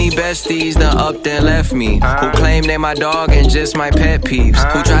how many besties done up then left me? Who claim they my dog and just my pet peeves?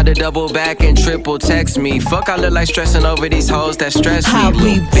 Who tried to double back and triple text me? Fuck, I look like stressing over these hoes that stress me. I'll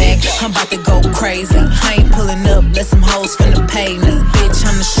be back, I'm about to go crazy. I ain't pulling up, let some hoes finna pay me. Bitch,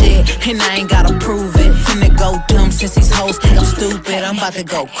 I'm the shit, and I ain't gotta prove it. Finna go dumb since these hoes think I'm stupid. I'm about to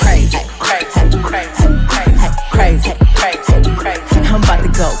go crazy. Crazy, crazy, crazy, crazy, crazy, crazy. I'm about to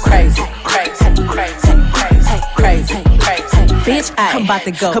go crazy. Crazy, crazy, crazy, crazy, crazy. Bitch, I'm about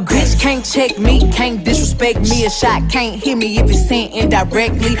to go. A bitch can't check me, can't disrespect me. A shot can't hit me if it's sent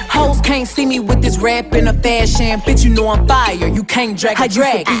indirectly. Hoes can't see me with this rap in a fashion. Bitch, you know I'm fire, you can't drag a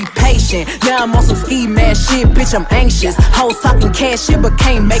drag. Be patient, now I'm on some ski mask shit. Bitch, I'm anxious. Hoes talking cash shit, but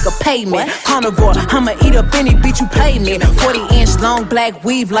can't make a payment. Carnivore, I'ma eat up any bitch you pay me. 40-inch long black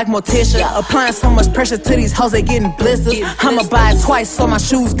weave like Morticia. Applying so much pressure to these hoes, they getting blisters. I'ma buy it twice so my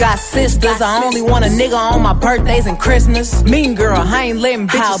shoes got sisters. I only want a nigga on my birthdays and Christmas. Mean girl, I ain't letting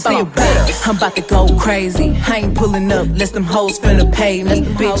bitches see it better. I'm about to go crazy. I ain't pulling up, less them hoes finna pay me.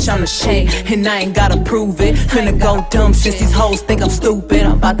 Bitch, I'm the shit, and I ain't gotta prove it. Finna go dumb since these hoes think I'm stupid.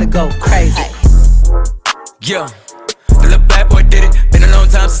 I'm about to go crazy. Yeah, the little bad boy did it. Been a long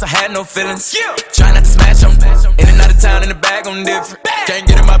time since I had no feelings. Try not to smash them. In and out of town in the bag on different. Can't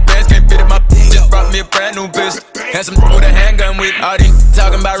get in my pants, can't fit in my just brought me a brand new bitch. Had some with a handgun with all these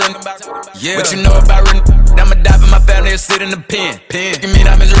talking about running. Yeah, what you know about running? I'ma die for my family or sit in the pen. Give me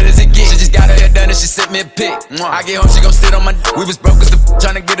I'm as real as it gets. She just got her hair done and she sent me a pic. I get home, she gon' sit on my dick. We was broke as the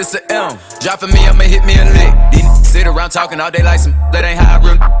tryna get us a M. Drop for me, I'ma hit me a lick. These sit around talking all day like some. That ain't how I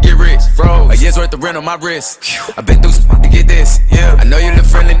real get rich. Froze. A year's worth of rent on my wrist. I been through some to get this. Yeah, I know you look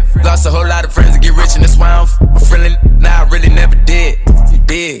friendly. Lost a whole lot of friends to get rich, and that's why I'm friendly. Nah, I really never did. You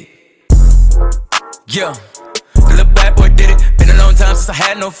did. Yeah. The little bad boy did it. Been a long time since I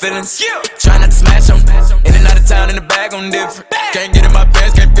had no feelings. Try not to smash them. In and out of town in the bag on different. Can't get in my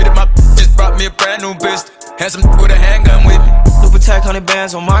pants, can't fit in my just brought me a brand new bitch. Had some with a handgun with me. Loop attack 100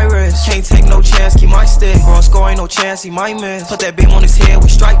 bands on my wrist. Can't take no chance, keep my stick. Bro, score ain't no chance, he might miss. Put that beam on his head, we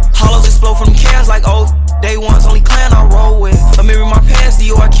strike. Hollows explode from them cans like old. Day one's only clan I roll with. A mirror in my pants,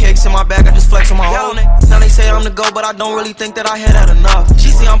 Dior kicks in my bag, I just flex on my own. Now they say I'm the GOAT, but I don't really think that I had that enough. She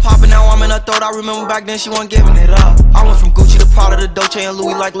see I'm popping, now I'm in her throat. I remember back then she wasn't giving it up. I went from Gucci to Prada to Dolce and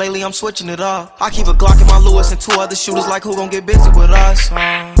Louis, like lately I'm switching it up. I keep a Glock in my Lewis and 2 other shooters, like who gon' get busy with us?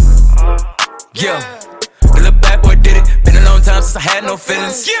 Yeah. The little bad boy did it. Been a long time since I had no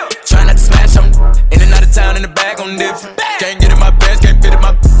feelings. Try not to smash them. In and out of town in the bag on different. Can't get in my pants, can't fit in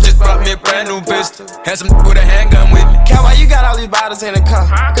my just brought me a brand new pistol. Had some with a handgun with me. Cal, why you got all these bottles in the car?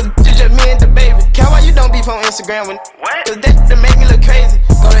 Cause it's just me and the baby. Cal, why you don't beef on Instagram with cause that make me look crazy.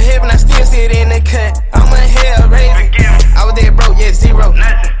 Go to heaven, I still see it in the cut. I'm a hell raising. I was there broke, yeah, zero.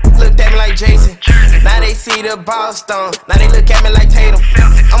 Looked at me like Jason. Now they see the Boston. Now they look at me like Tatum.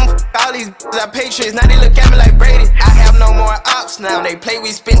 I'm all these I Patriots. Now they look at me like Brady. I have no more ops now. They play,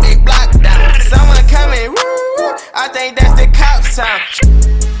 we spin, they block down. Someone coming, woo. I think that's the cops time.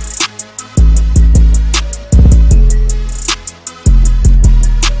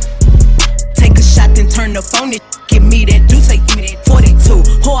 Take a shot, then turn the phone. Give me that juice, say give me that 42.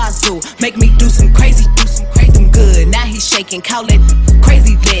 Hoazoo, make me do some crazy, good. Now he shaking, call it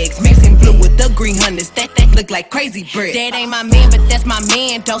crazy legs. Mixing blue with the green hunters, that look like crazy bread. That ain't my man, but that's my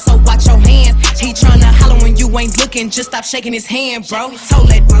man, though, so watch your hands. He tryna holler when you ain't looking, just stop shaking his hand, bro. Told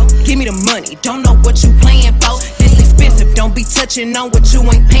that bro, give me the money, don't know what you playing for. This expensive, don't be touching on what you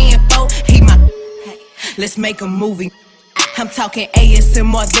ain't paying for. He my, let's make a movie. I'm talking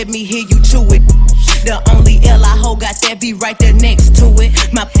ASMR, let me hear you chew it. The only L I hold got that be right there next to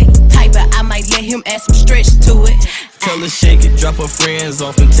it. My type, but I might let him add some stretch to it. Tell her shake it, drop her friends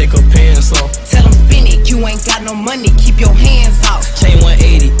off and take her pants off. Tell him spin it, you ain't got no money, keep your hands off. Chain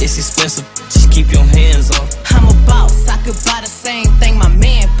 180, it's expensive, just keep your hands off. I'm a boss, I could buy the same thing my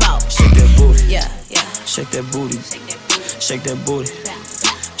man bought. Shake that booty, yeah. Shake that booty, shake that booty,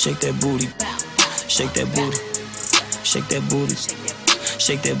 shake that booty, shake that booty, shake that booty,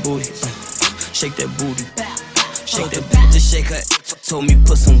 shake that booty, shake that booty, shake that booty. Just shake her, told me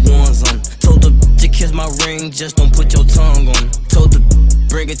put some ones on. Told her to kiss my ring, just don't put your tongue on. Told her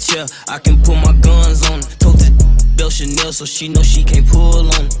bring a chair, I can put my guns on. Told her belt Chanel so she know she can't pull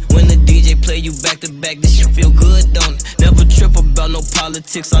on. When the DJ play you back to back, this shit feel good, don't it? Never trip about no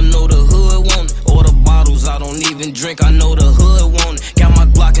politics, I know the hood want it. Order bottles, I don't even drink, I know the hood want it. Got my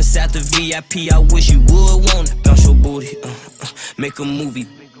Glock inside the VIP, I wish you would want it. Bounce your booty, make a movie.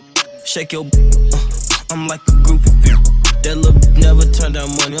 Shake your I'm like a groupie. That little never turn down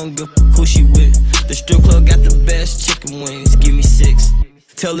money, don't give who she with. The strip club got the best chicken wings, give me 6.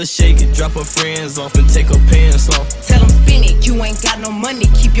 Tell her shake it, drop her friends off and take her pants off. Tell him spin it, you ain't got no money,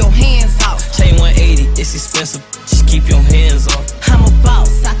 keep your hands off. Chain 180, it's expensive, just keep your hands off. I'm a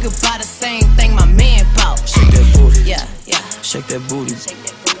boss, I could buy the same thing my man bought. Shake that booty, yeah. Shake that booty,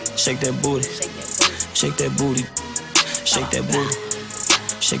 shake that booty, shake that booty, shake that booty,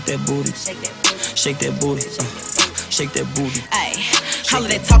 shake that booty, shake that booty, shake that booty. Ayy, all of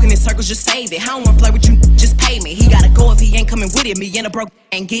that talking in circles, just save it. I don't wanna play with you, just pay me. He gotta go if he ain't coming with it. Me and a broke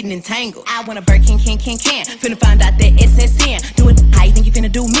ain't getting entangled. I wanna Birkin, can. Finna find out that SSN. Do it, how you think you finna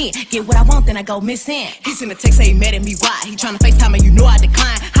do me? Get what I want, then I go missing. He sent a text, say he mad at me, why? He tryna FaceTime and you know I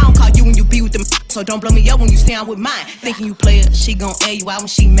decline. I don't call you when you be with them, so don't blow me up when you stand with mine. Thinking you play her, she gon' air you out when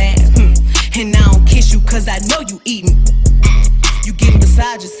she mad. And I don't kiss you cause I know you eating. You getting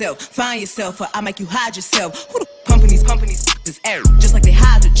beside yourself, find yourself, or I make you hide yourself. Who the pumping these this air? Just like they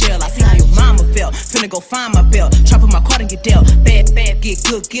hide the jail. I see how your mama felt. Finna go find my belt. Try put my card and get dealt. Bad, get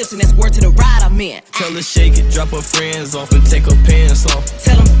good gifts, and that's word to the ride I'm in. Tell her shake it, drop her friends off and take her pants off.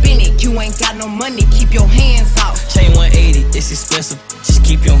 Tell them spin it, you ain't got no money, keep your hands off. Chain 180, it's expensive, just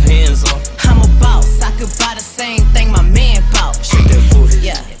keep your hands off. I'm a boss, I could buy the same thing my man bought. Shake that booty,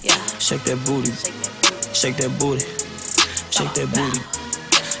 yeah. Shake that booty, shake that booty. Shake that booty,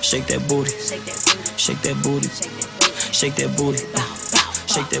 shake that booty, shake that booty, shake that booty,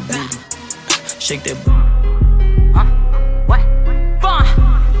 shake that booty, shake that booty. What? Bond.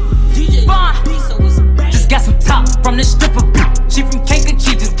 Just got some top from this stripper. She from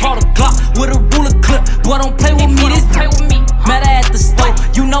Kankakee, just brought a Glock with a ruler clip. Boy, don't play with me, this play with me. Met her at the store,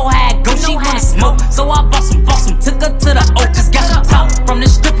 you know how it go. She wanna smoke, so I bust some. Took her to the oak, just got some top from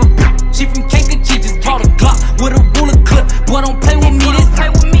this stripper. She from Kankakee, just brought a Glock with a ruler clip. Boy, don't play with me, this play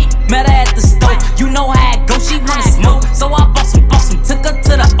with me. Met her at the store, you know how it go. She wanna smoke, so I bust some. Took her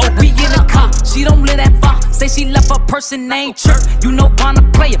to the oak, we in the car. She don't live that far. Say she left her person named Church. You know wanna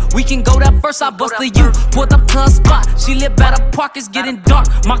play it. We can go there first. I bust the U. Pulled up to her spot. She live by the park. It's getting dark.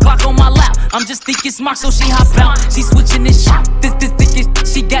 My Glock on my lap. I'm just thinking smart, so she hop out. She switching this shit. This.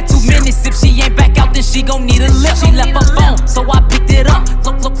 She got too many sips. She ain't back out, then she gon' need a lift. She left her phone, so I picked it up.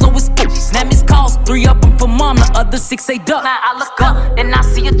 So it's cool. Snap his calls. 3 of them for mom. The other 6 say duck. Now I look up and I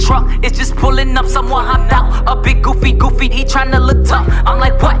see a truck. It's just pulling up. Someone hopped out. A big goofy. He tryna look tough. I'm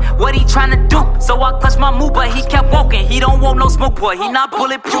like, what he tryna do? So I clutched my move, but he kept walking. He don't want no smoke, boy. He not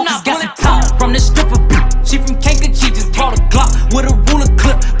bulletproof. He's got some top from the stripper. She from Kankakee, just brought a Glock with a ruler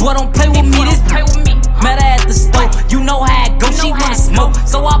clip. Boy, don't play with me, this play with me. Met her at the store, you know how it go. She wanna smoke,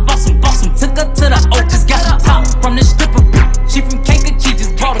 so I bust some. Took her to the oak, just got some top from the stripper. She from Kankakee,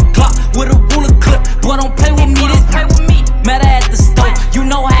 just brought a Glock with a ruler clip. Boy, don't play with me, this play with me. Met her at the store, you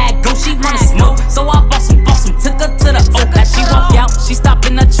know how it go. She wanna smoke, so I bust some. Took her to the oak, as she walk out, she stop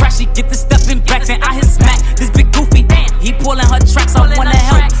in the track. She get the stepping back, and I hit smack. This big goofy, he pulling her tracks. I wanna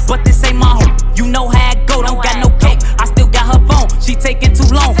help, but this ain't my home. You know how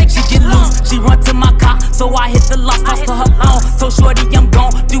she get loose. She run to my car, so I hit the lock, toss to her phone. So shorty, I'm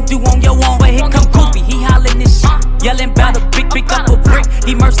gone, do on your own. But here come Goofy, he hollering this shit, yelling about a pick up a brick.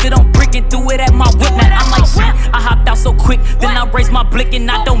 He merged it on brick and threw it at my whip. Now I'm like shit, I hopped out so quick, then I raised my blick and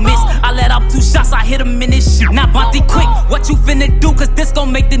I don't miss. I let off 2 shots, I hit him in his shit. Now Bonte quick, what you finna do? Cause this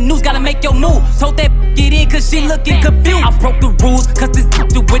gon' make the news, gotta make your move. Told that get in cause she looking confused. I broke the rules, cause this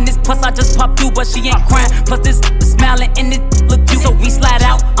the witness. Plus I just popped through, but she ain't crying. Plus this smiling and this look cute. So we slide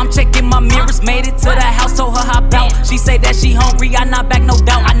out, I'm checking my mirrors. Made it to the house, told her hop out. She say that she hungry, I not back, no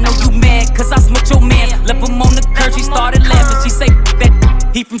doubt. I know you mad, cause I smoked your man. Left him on the curb, she started laughing. She say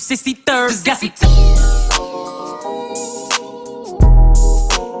that he from 63rd. Just got some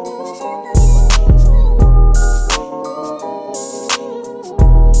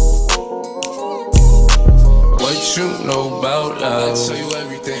What you know about love? I'll tell you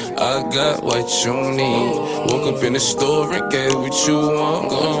everything. I got what you need. Woke up in the store and get what you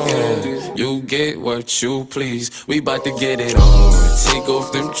want. You get what you please. We bout to get it on. Take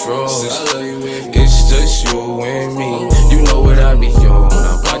off them drawers. It's just you and me. You know what I be on.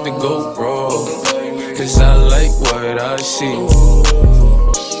 I'm about to go raw. Cause I like what I see.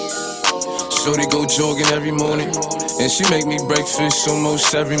 Shorty go jogging every morning, and she make me breakfast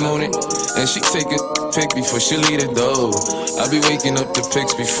almost every morning. And she take a pic before she leave the door. I be waking up the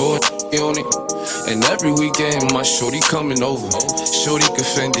pics before on it. And every weekend my shorty coming over. Shorty can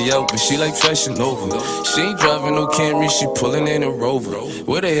Fendi out, but she like Fashion Nova. She ain't driving no Camry, she pulling in a Rover.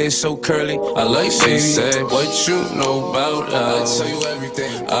 With her hair so curly, I like she said, what you know about love? I tell you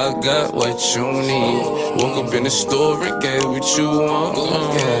everything. I got what you need. Woke up in the store and get what you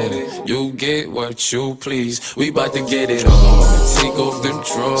want. You get what you please. We bout to get it on. Take off them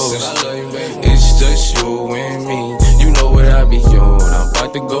drawers. It's just you and me. You know what I be on. I'm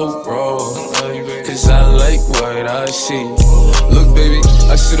about to go raw. Cause I like what I see. Look baby,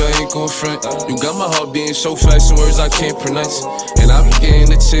 I said I ain't gon' front. You got my heart beating so fast, some words I can't pronounce. And I be getting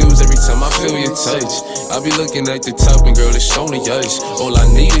the chills every time I feel your touch. I be looking at the top and girl, it's only us. All I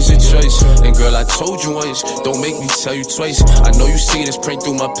need is your choice. And girl, I told you once, don't make me tell you twice. I know you see this print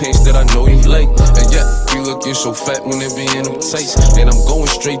through my pants that I know you like. And yeah, you looking so fat when it be in them tights. And I'm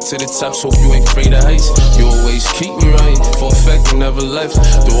going straight to the top, so you ain't afraid of heights. You always keep me right, for a fact you never left.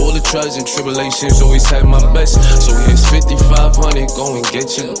 Through all the trials and tribulations, always had my best. So here's 5,500, go and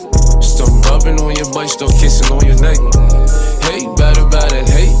get you. Start rubbing on your butt, start kissing on your neck. Hey, better,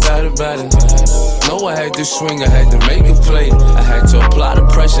 hey, better. Know I had to swing, I had to make a play. I had to apply the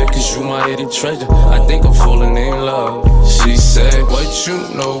pressure, cause you my hidden treasure. I think I'm falling in love. She said, what you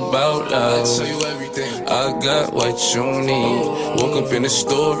know about love? I tell you everything. I got what you need. Woke up in the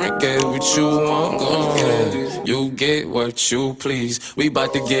store and get what you want. You get what you please. We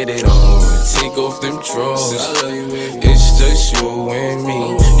bout to get it on. Take off them drawers. It's just you and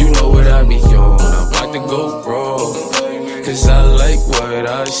me. You know what I be on. I'm about to go raw. Cause I like what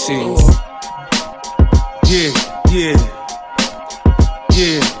I see. Yeah.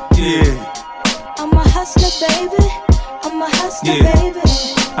 I'm a hustler, baby. I'm a hustler, baby.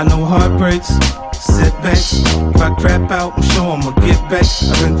 I know heartbreaks, setbacks. If I crap out, I'm sure I'ma get back.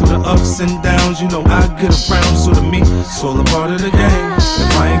 I've been through the ups and downs, you know I get around. So to me, it's all a part of the game.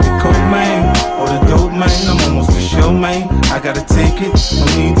 If I ain't the co-main or the dope man, I'm almost for sure, man. I gotta take it, no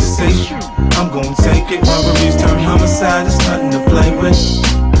need to say I'm gonna take it. Robberies turn homicide, it's nothing to play with.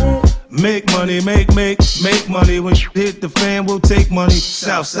 Make money, make money. When shit hit the fan, we'll take money.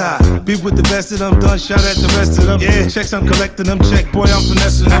 Southside, be with the best of them, done shot at the rest of them. Yeah, checks, I'm collecting them, check, boy, I'm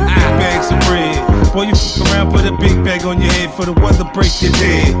finessing them. Big bags of bread, boy, you f*** around, put a big bag on your head for the weather, break your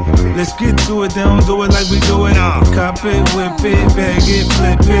dead. Let's get to it, they don't do it like we do it. Cop it, whip it, bag it,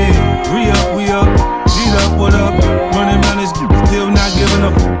 flip it. We up, G'd up, what up? Running around this still not giving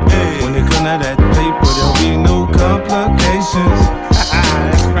up. Hey. When it come to that paper, there'll be no complications.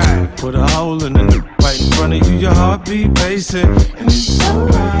 That's right. Put a hole in the right in front of you, your heartbeat racing, and it's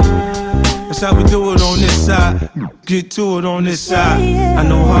alright. That's how we do it on this side. Get to it on this side. I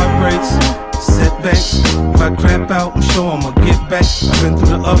know heartbreaks, setbacks. If I crap out, I'm sure I'ma get back. I've been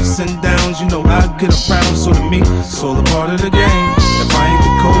through the ups and downs, you know I get around. So to me, it's all a part of the game. If I ain't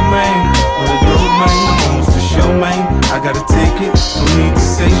the co-main or the dope man, I'm almost for sure, man. I gotta take it, no need to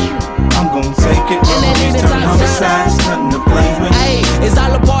say I'm gonna take it. Robberies turn homicide, it's nothing to play with. Hey, it's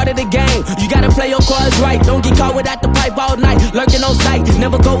all a part of the game. You gotta play your cards right. Don't get caught without the pipe all night. Lurking on sight,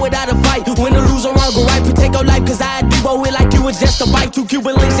 never go without a fight. Win or lose or wrong, go right. Protect your life, cause I do it like you was just a bite. 2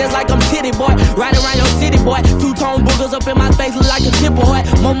 Cuban links just like I'm titty boy. Right around your city boy. 2-tone boogers up in my face look like a chip boy.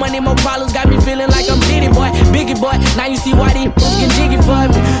 More money, more problems, got me feeling like I'm Diddy boy. Biggie boy, now you see why these fools get jiggy for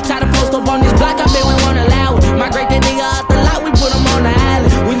me. Try to post up on this block, I bet we won't allow it. Migrate that nigga out the lot, we put him on the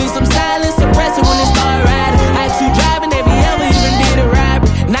island. We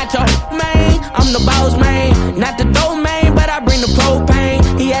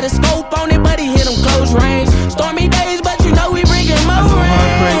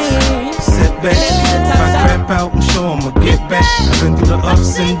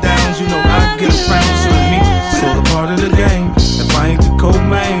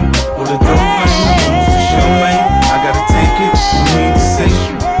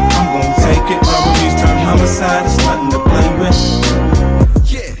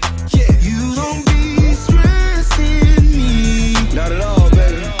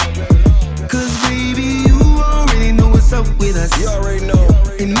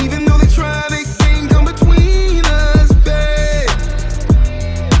And even though they try, they can't come between us, babe.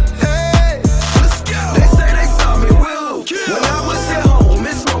 Hey, let's go. They say they saw me with you when I was at home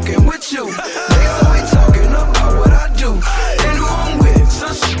and smoking with you. They always talking about what I do and who I'm with.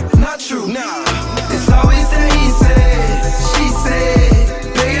 Some shit not true. Nah, it's always that he said, she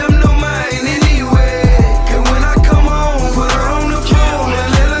said. Pay him no mind anyway. And when I come home, put her on the phone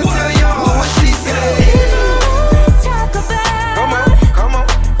and let her tell y'all what she said. Talk about Come on, come on,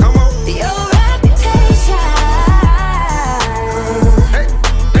 come on. your reputation. Hey,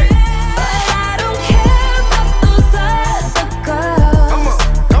 hey, But I don't care about those other girls. come on,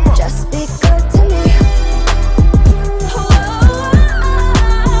 come on. Just be good to me.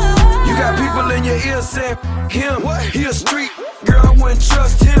 You got people in your ear saying, him, he a street girl, I wouldn't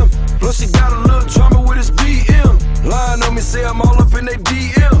trust him. Plus he got a little drama with his BM. Lying on me, say I'm all up in they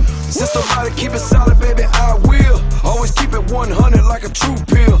DM. Since somebody keep it solid, baby, I will. Always keep it 100 like a true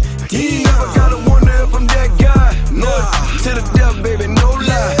pill. You ain't never gotta wonder if I'm that guy. No, to the death, baby, no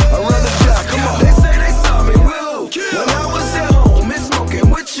lie. I'd rather die, come on. They say they saw me with you when I was at home and smoking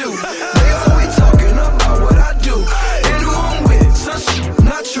with you. They always talking about what I do and who I'm with. Some shit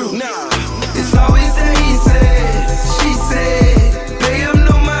not true. Nah, it's always that he said, she said. Pay him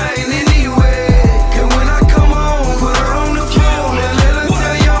no mind anyway. And when I come home, put her on the phone and let her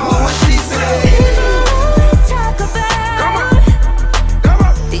tell y'all what she said. Talk about Come on, come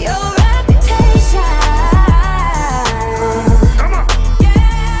on, your reputation. come on.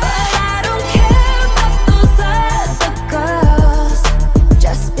 But I don't care about those other girls.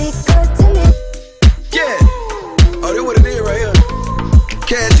 Just be good to me. Yeah. Oh, that what it is right here.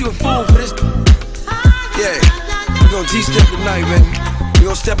 Cash, you a fool for this. Yeah. We gon' G-step tonight, baby. We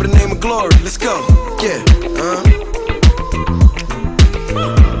gon' step in the name of glory. Let's go. Yeah.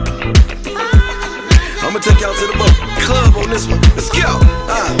 I'ma take y'all to the boat club on this one. Let's go.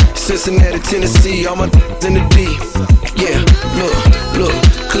 Cincinnati, Tennessee, all my in the D. Yeah, look,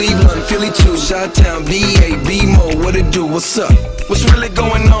 Cleveland, Philly too, Chi-Town, VA, B-Mo, what it do, what's up? What's really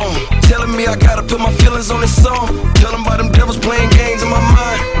going on? Telling me I gotta put my feelings on this song. Tell them about them devils playing games in my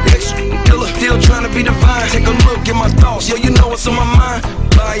mind. Extra killer, still trying to be divine. Take a look at my thoughts, yeah, you know what's on my mind.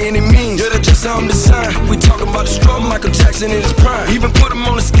 By any means, yeah, that's just how I'm designed. We talking about the struggle, Michael Jackson in his prime. Even put him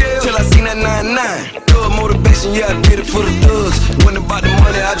on the scale till I seen that 9-9. Good motivation, yeah, I did it for the thugs. Wasn't about the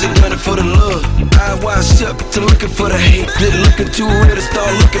money, I just done it for the love. Eyes wide shut to looking for the hate. Good looking too real to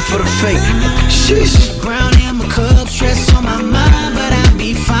start looking for the fake. Sheesh. Brown in my cup, stress on my mind, but I'll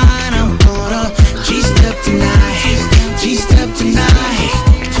be fine. I'm gonna G-step tonight, G-step tonight.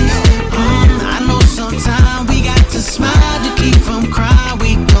 I know sometimes we got to smile to keep from crying.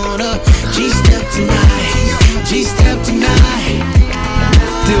 We gonna G-step tonight, G-step tonight.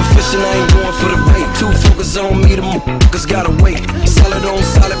 Still fishing, I ain't going for the bait. Too focused on me, the motherfuckers gotta wait. Solid on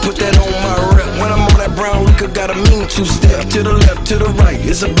solid, put that on my rep. When I'm on that brown liquor, gotta mean two-step. To the left, to the right,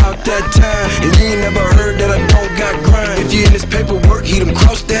 it's about that time. And you ain't never heard that I don't got grind. If you in this paperwork, he done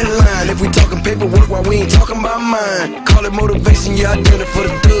crossed that line. If we talking paperwork, why we ain't talking about mine? Call it motivation, yeah, I done it for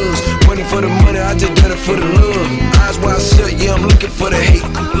the thugs. Waiting for the money, I just done it for the love. Eyes wide shut, yeah, I'm looking for the hate.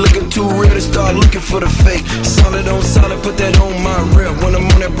 Looking too real to start looking for the fake. Solid on solid, put that on my rep. When I'm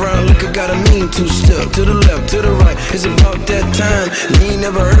on that brown liquor, gotta mean two-step. To the left, to the right, it's about that time. You ain't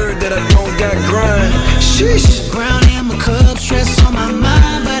never heard that I don't got grind. Sheesh. Brown in my cup, stress on my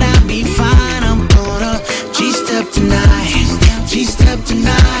mind, but I'll be fine. I'm gonna G-step tonight, G-step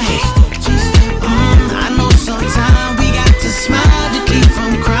tonight. I know sometimes we got to smile to keep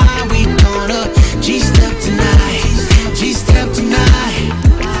from crying. We gonna G-step tonight, G-step tonight.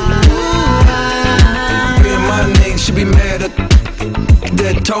 Me and my name should be mad at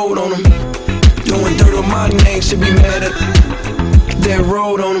that told on them. Doing dirt on my name, should be mad at that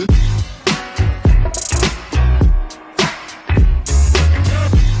road on them.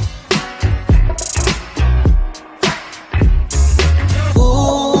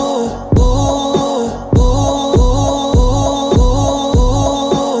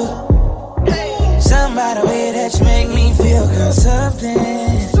 Somebody way that you make me feel, girl, something.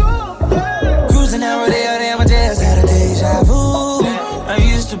 Cruising out with damn, I just had a deja vu. I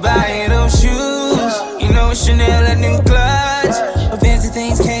used to buy those shoes, you know, Chanel and new clutch. But fancy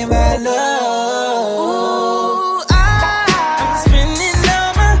things came by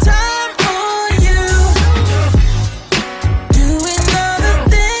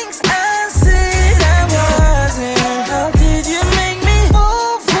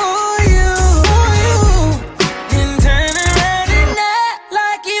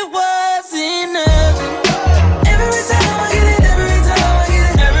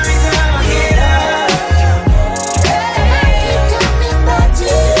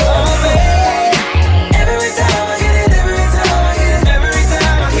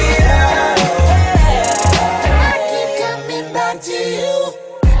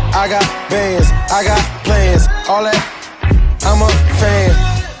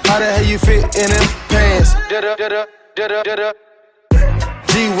the hell you fit in them pants?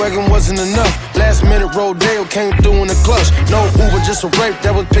 G-Wagon wasn't enough. Last minute Rodeo came through in the clutch. No Uber, just a rape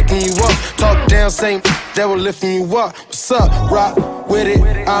that was picking you up. Talk down, same that was lifting you up. What's up? Rock with it,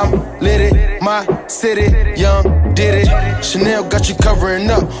 I'm lit it. My city, young, did it. Chanel got you covering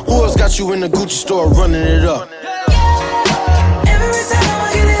up. Who else got you in the Gucci store running it up?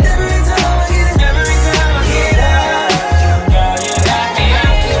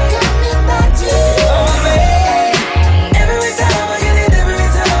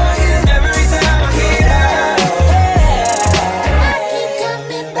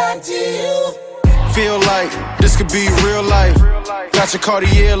 This could be real life. Got your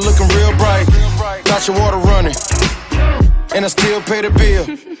Cartier looking real bright. Got your water running, and I still pay the bill,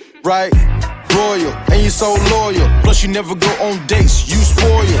 right? Royal, and you so loyal. Plus you never go on dates, you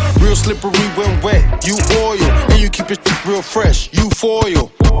spoil. Real slippery when wet, you oil. And you keep it real fresh, you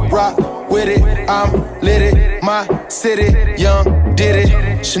foil. Rock with it, I'm lit it. My city, young, did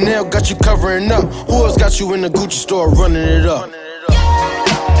it. Chanel got you covering up. Who else got you in the Gucci store running it up?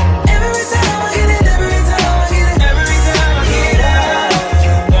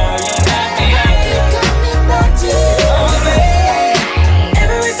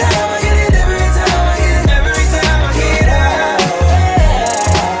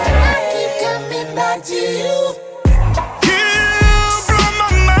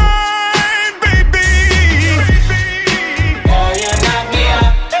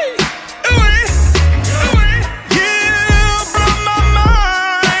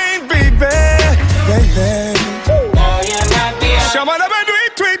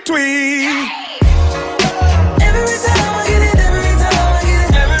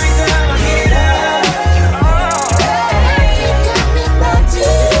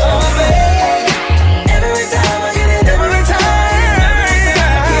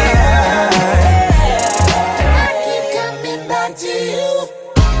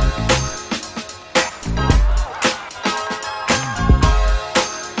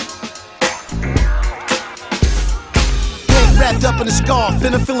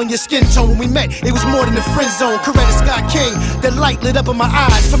 Finna feeling your skin tone when we met. It was more than a friend zone. Coretta Scott King. That light lit up in my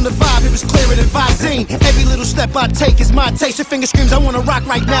eyes. From the vibe, it was clearer than Visine. Every little step I take is my taste. Your finger screams, I wanna rock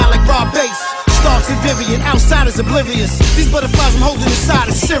right now like Rob Bass. Starks and Vivian, outsiders oblivious. These butterflies I'm holding inside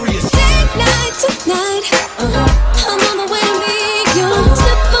are serious. Tonight, I'm on the way to meet you.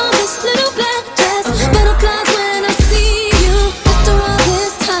 Slip on this little black dress. Butterflies when I see you. After all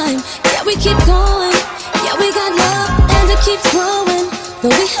this time, yeah, we keep going. Yeah, we got love and it keeps growing.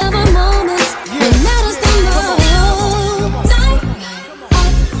 But we have our moments when matters the most. Night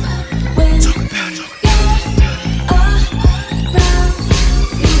when you're around.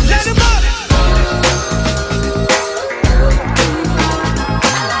 Let him up.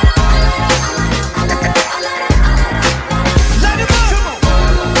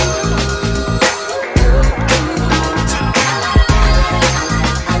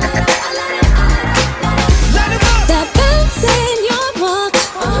 Let him up. That bounce in your walk.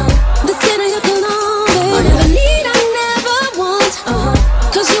 The city you belong, baby. I never need, I never want.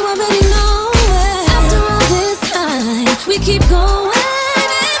 Cause you already know it. After all this time, we keep going.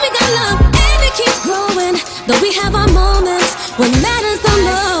 And we got love, and it keeps growing. Though we have our moments when matters the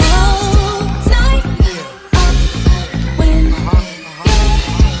most. Night when you're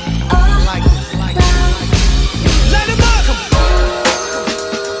around. Let him up.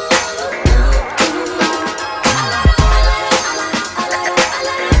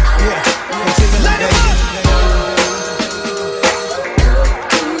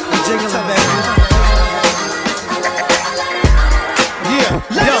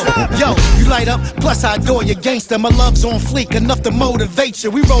 Yo, you light up, plus I adore your gangster. My love's on fleek, enough to motivate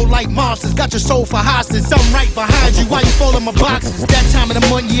you. We roll like monsters, got your soul for hostage. I'm right behind you while you folding my boxes. That time of the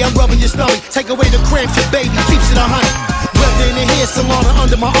month, yeah, I'm rubbing your stomach. Take away the cramps, your baby keeps it 100. Whether in the hair salon or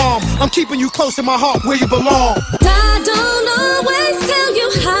under my arm, I'm keeping you close to my heart where you belong. I don't always tell you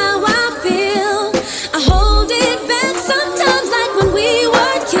how I feel. I hold it back sometimes like when we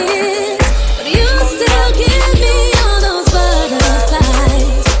were kids. But you still give me all those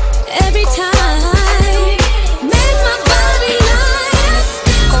butterflies every time. Make my body light.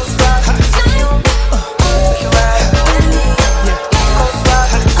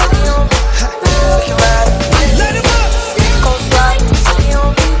 Let him up.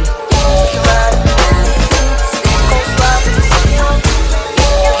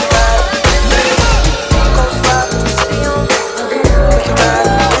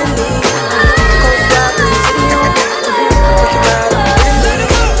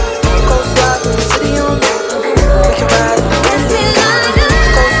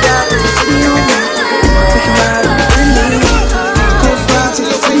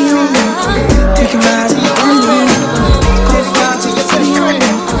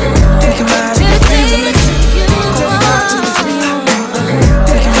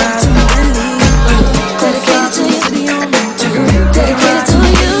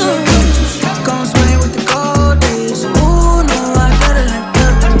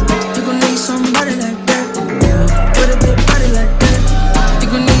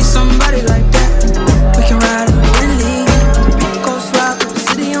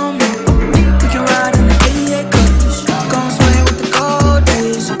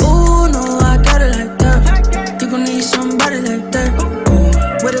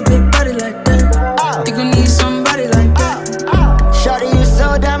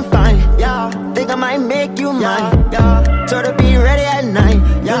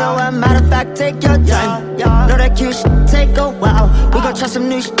 try some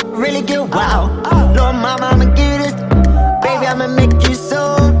new shit, really get wild. Lord mama, I'ma give you this. Baby, I'ma make you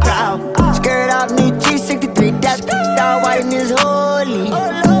so proud. Skirt off, new G63, that all white and is holy.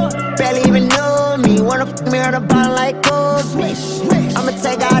 Barely even know me, wanna fuck me on a bottle like Kobe. I'ma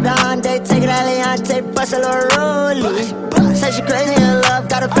take out the Hyundai, take it Aliante, bust a little rollie. Say she crazy in love,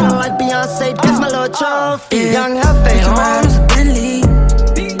 got a feeling like Beyonce, that's my little trophy. Young Huffy, homes, Bentley,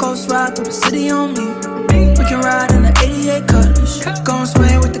 ghost ride through the city on me. We can ride in the 88 colors, gon'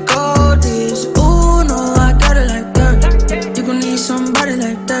 swing with the goldies. Ooh, no, I got it like that. You gon' need somebody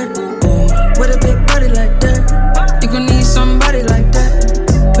like that. With a big body like that. You gon' need somebody like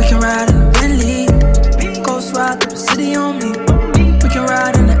that. We can ride in the Bentley, ghost ride through the city on me. We can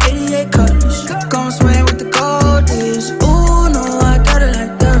ride in the 88 colors, gon' swing with the goldies. Ooh, no, I got it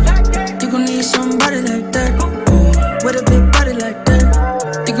like that. You gon' need somebody like that. With a big body like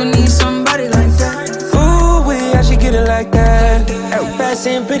that. You gon' need somebody like that. Ooh, how she get it like that? Fast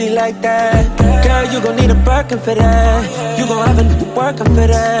and pretty like that. Girl, you gon' need a Birkin for that. You gon' have a nigga working for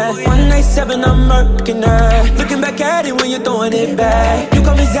that. 187, I'm murking that. Looking back at it when you're throwing it back. You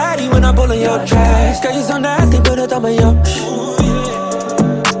call me Zaddy when I'm pulling your trash. Girl, you so nasty, put a thumb on your.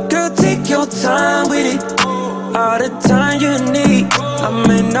 Girl, take your time with it. All the time you need. I'm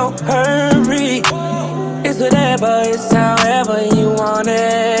in no hurry. It's whatever, it's however you want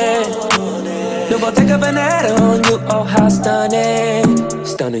it. You gon' take a banana on you, oh how stunning.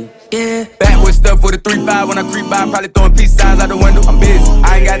 Stunning. Yeah. Backward stuff with a 3-5 when I creep by, probably throwing peace signs out the window. I'm busy,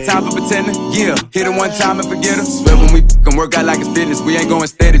 I ain't got time for pretending. Yeah, hit her one time and forget her. Swear when we can work out like it's business, we ain't going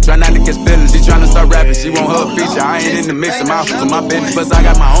steady. Try not to catch feelings. She tryna start rapping, she want her feature. I ain't in the mix, I'm out for my business. Plus I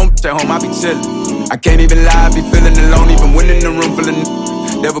got my own bitch at home, I be chillin'. I can't even lie, I be feeling alone, even when in the room full of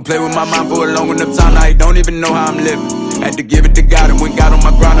never play with my mind for a long enough time. Now I don't even know how I'm living. Had to give it to God and went got on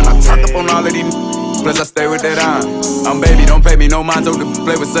my grind and I turned up on all of these. Plus I stay with that iron. I'm baby, don't pay me no mind. Told to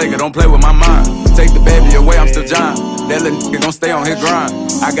play with Sega, don't play with my mind. Take the baby away, I'm still John. That little nigga gon' stay on his grind.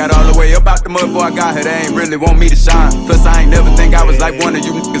 I got all the way up out the mud before I got here. They ain't really want me to shine. Plus I ain't never think I was like one of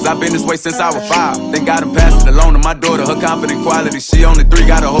you niggas. I've been this way since I was 5. Thank God I'm passing it along to my daughter. Her confident quality, she only 3.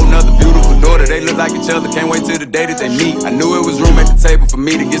 Got a whole nother beautiful daughter. They look like each other, can't wait till the day that they meet. I knew it was room at the table for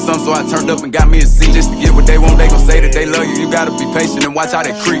me to get some, so I turned up and got me a seat. Just to get what they want, they gon' say that they love you. You gotta be patient and watch how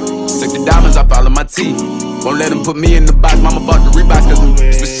they creep. Took the diamonds, I follow my teeth. Won't let them put me in the box. Mama bought the Reeboks cause them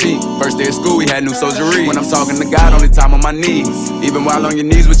was cheap. First day of school, we had new soldiery. When I'm talking to God, only time on my knees. Even while on your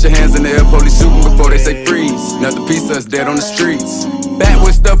knees with your hands in the air, police shooting before they say freeze. Another piece of us dead on the streets.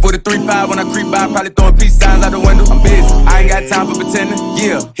 Backward stuff with a 3-5 when I creep by, probably throwing peace signs out the window. I'm busy, I ain't got time for pretending.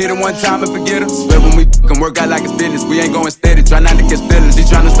 Yeah, hit her one time and forget her. Swear when we can work out like it's business, we ain't going steady. Try not to catch feelings. She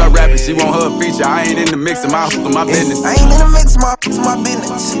tryna start rapping, she want her feature. I ain't in the mix, I'm out for my business. I ain't in the mix, my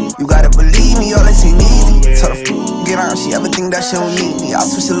business. You gotta believe me, all this ain't easy. Tell the get on, she ever think that she don't need me. I'll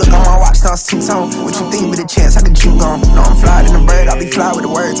switch the look on my watch, now it's two-tone. What you think with a chance, I can chew gone. No, I'm fly in the bird, I'll be fly with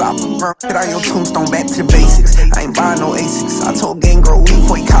the words. I'll get on your tombstone, back to the basics. I ain't buying no Asics. I told gang grow weed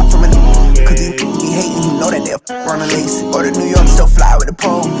before he cop from it. Cause he be hating, he know that they'll run a lace. Or the New York still fly with the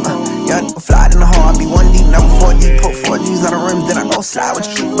pole. Young fly in the hall, I be 1 deep, never 4 deep. Put 4 G's on the rims, then I go slide with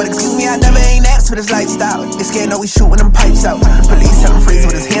you. But excuse me, I never ain't asked for this lifestyle. They scared, know we shooting them pipes out. The police tell him freeze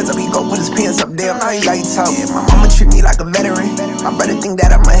with his hands up, he go put his pants up. Damn, now he lights out. Yeah, my mama treat me like a veteran. My brother think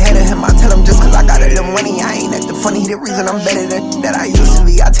that I'm ahead of him. I tell him just cause I got a little money, I ain't acting funny. The reason I'm better than that I used to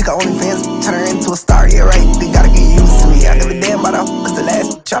be. I take her OnlyFans, turn her into a star, yeah right. They gotta get used to me. I give a damn about her, cause the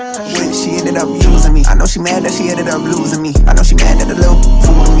last chop with, she ended up using me. I know she mad that she ended up losing me. I know she mad that the little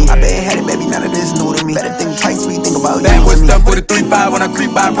fooled me. I been had it, baby, none of this new to me. Better think twice when you think about that. Backward stuff with a 3-5 when I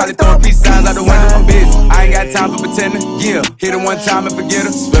creep by, probably throwing peace signs out the window. I'm busy, I ain't got time for pretending. Yeah, hit her one time and forget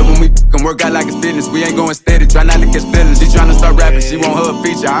her. Swear when we can work out like it's business, we ain't going steady. Try not to catch feelings. She tryna start rapping, she want her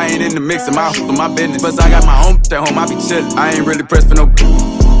feature. I ain't in the mix, I'm out for my business. Plus I got my own at home, I be chillin'. I ain't really pressed for no.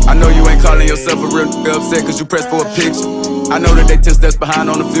 I know you ain't calling yourself a real nigga upset cause you pressed for a picture. I know that they 10 steps behind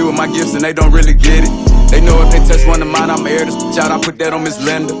on a few of my gifts and they don't really get it. They know if they touch one of mine, I'ma air this bitch out. I put that on Miss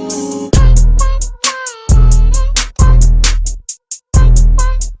Linda.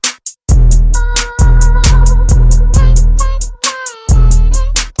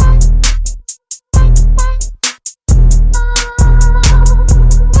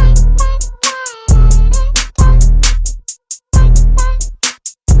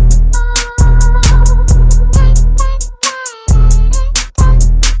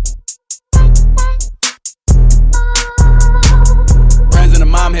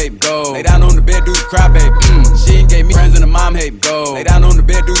 Lay down on the bed, do the cry, baby. She ain't gave me friends and the mom hate me. Go. Lay down on the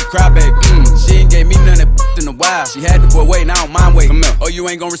bed, do the cry, baby. She ain't gave me none of that in a while. She had the boy waiting, I don't mind waiting. Oh, you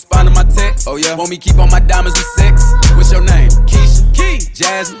ain't gon' respond to my text? Oh yeah. Want me keep on my diamonds with sex? What's your name? Keisha. Key,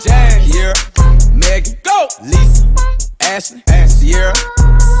 Jasmine, Kiera, Megan, go, Lisa, Ashley, Sierra,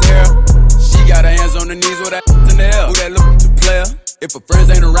 Sarah. She got her hands on her knees with that in the air. Who that little player? If her friends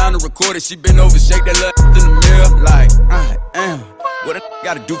ain't around to record it, she been over, shake that little in the mirror. Like, I am. What I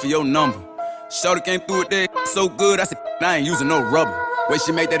gotta do for your number? Shorty came through with that so good, I said, I ain't using no rubber. Way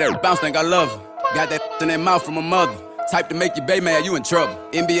she make that bounce, think I love her. Got that in that mouth from her mother. Type to make your bae mad, you in trouble.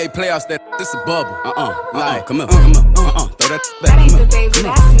 NBA playoffs, this a bubble. Like, come on, throw that back. That ain't the baby,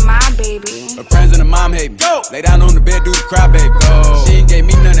 that's my baby. Her friends and her mom hate me. Go. Lay down on the bed, do the cry, baby. Go. She ain't gave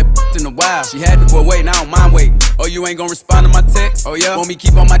me none of that in a while. She had to go away, now I don't mind waiting. Oh, you ain't gonna respond to my text? Oh, yeah? Want me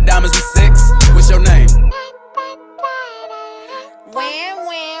keep on my diamonds with sex? What's your name?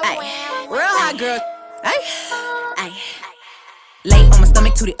 Real hot girl. Ay. Lay on my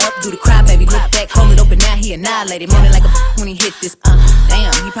stomach, toot it up, do the cry, baby. Look back, hold it open, now he annihilated. Moaning like a when he hit this.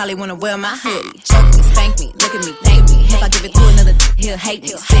 Damn, he probably wanna wear my hoodie. Choke me, spank me, look at me, thank me. If I give it to another, he'll hate me.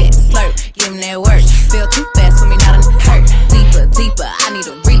 Spit, slurp, give him that work. Feel too fast for me, not a hurt. Deeper, I need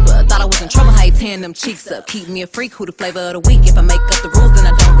a reaper. Thought I was in trouble, how you tearing them cheeks up. Keep me a freak, who the flavor of the week. If I make up the rules, then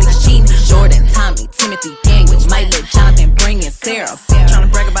I don't think it's cheating. Jordan, Tommy, Timothy, gang, which might let Jonathan bring in Sarah.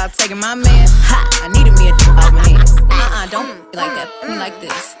 Tryna brag about taking my man. Ha, I needed me a off my hands. Don't be like that, me like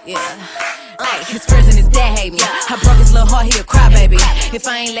this, yeah. Ay, his friends and his dad hate me. I broke his little heart, he'll cry, baby. If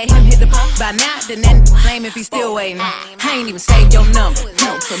I ain't let him hit the by now, then that blame if he's still waiting. I ain't even saved your number,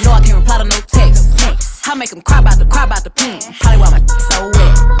 no, so no, I can't reply to no text. I make him cry about the pain. Probably why my so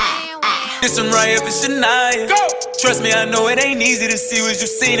wet. This one right here for Shania. Go. Trust me, I know it ain't easy to see what you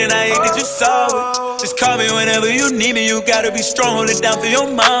seen, and I hate that you saw it. Just call me whenever you need me. You gotta be strong, hold it down for your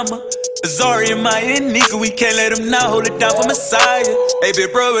mama. Azari and Maya and Nika, we can't let them now hold it down for Messiah. Hey,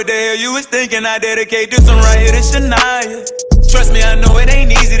 big bro, what the hell you was thinking? I dedicate this one right here to Shania. Trust me, I know it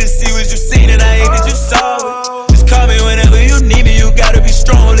ain't easy to see what you seen, and I hate that you saw it. Just call me whenever you need me. You gotta be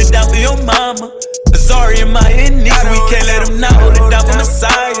strong, hold it down for your mama. Azari and Maya and Nika, we can't let them now hold it down for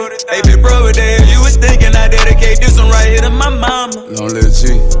Messiah. Hey, big bro, what the hell you was thinking? I dedicate this one right here to my mama. Long live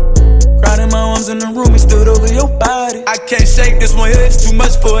G. Cried in my arms in the room, he stood over your body. I can't shake this one here, it's too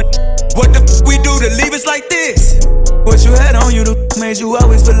much for it. What the f we do to leave us like this? What you had on you, the made you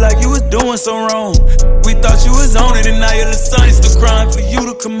always feel like you was doing so wrong. We thought you was on it, and now your little son is still crying for you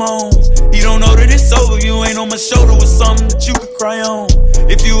to come home. You don't know that it's over, you ain't on my shoulder with something that you could cry on.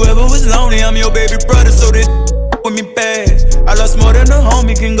 If you ever was lonely, I'm your baby brother, so this with me bad. I lost more than a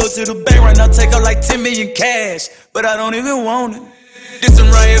homie, can go to the bank right now, take out like 10 million cash, but I don't even want it. This one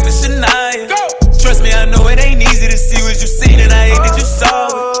right here for Shania. Go. Trust me, I know it ain't easy to see what you seen, and I hate that you saw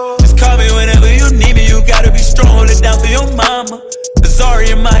it. Just call me whenever you need me. You gotta be strong, hold it down for your mama.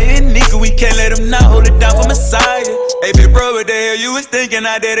 Azari and Maya and Nika, we can't let them not hold it down for Messiah. Hey, big bro, what the hell you was thinking?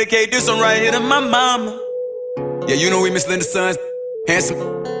 I dedicate this one right here to my mama. Yeah, you know we Miss Linda's sons, handsome.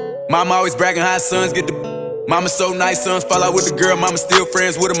 Mama always bragging how sons get the. Mama so nice, sons fall out with the girl. Mama still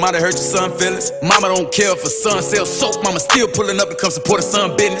friends with him, might have hurt your son feelings. Mama don't care if a son sells soap. Mama still pulling up to come support her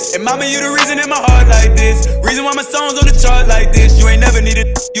son business. And mama, you the reason in my heart like this. Reason why my song's on the chart like this. You ain't never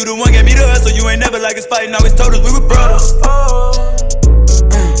needed. You the one gave me the hustle. You ain't never like us fighting. Always told us we were brothers.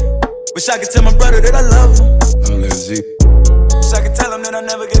 Wish I could tell my brother that I love him. Wish I could tell him that I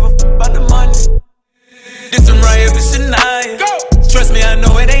never gave a f about the money. This one right here for Shania. Go. Trust me, I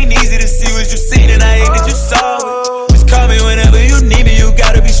know it ain't easy to see what you seen, and I hate that you saw it. Just call me whenever you need me. You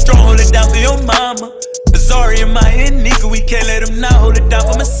gotta be strong, hold it down for your mama. Azari and Maya and Nika, we can't let them now hold it down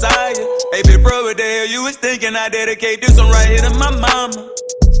for Messiah. Hey, big bro, what the hell you was thinking? I dedicate this one right here to my mama.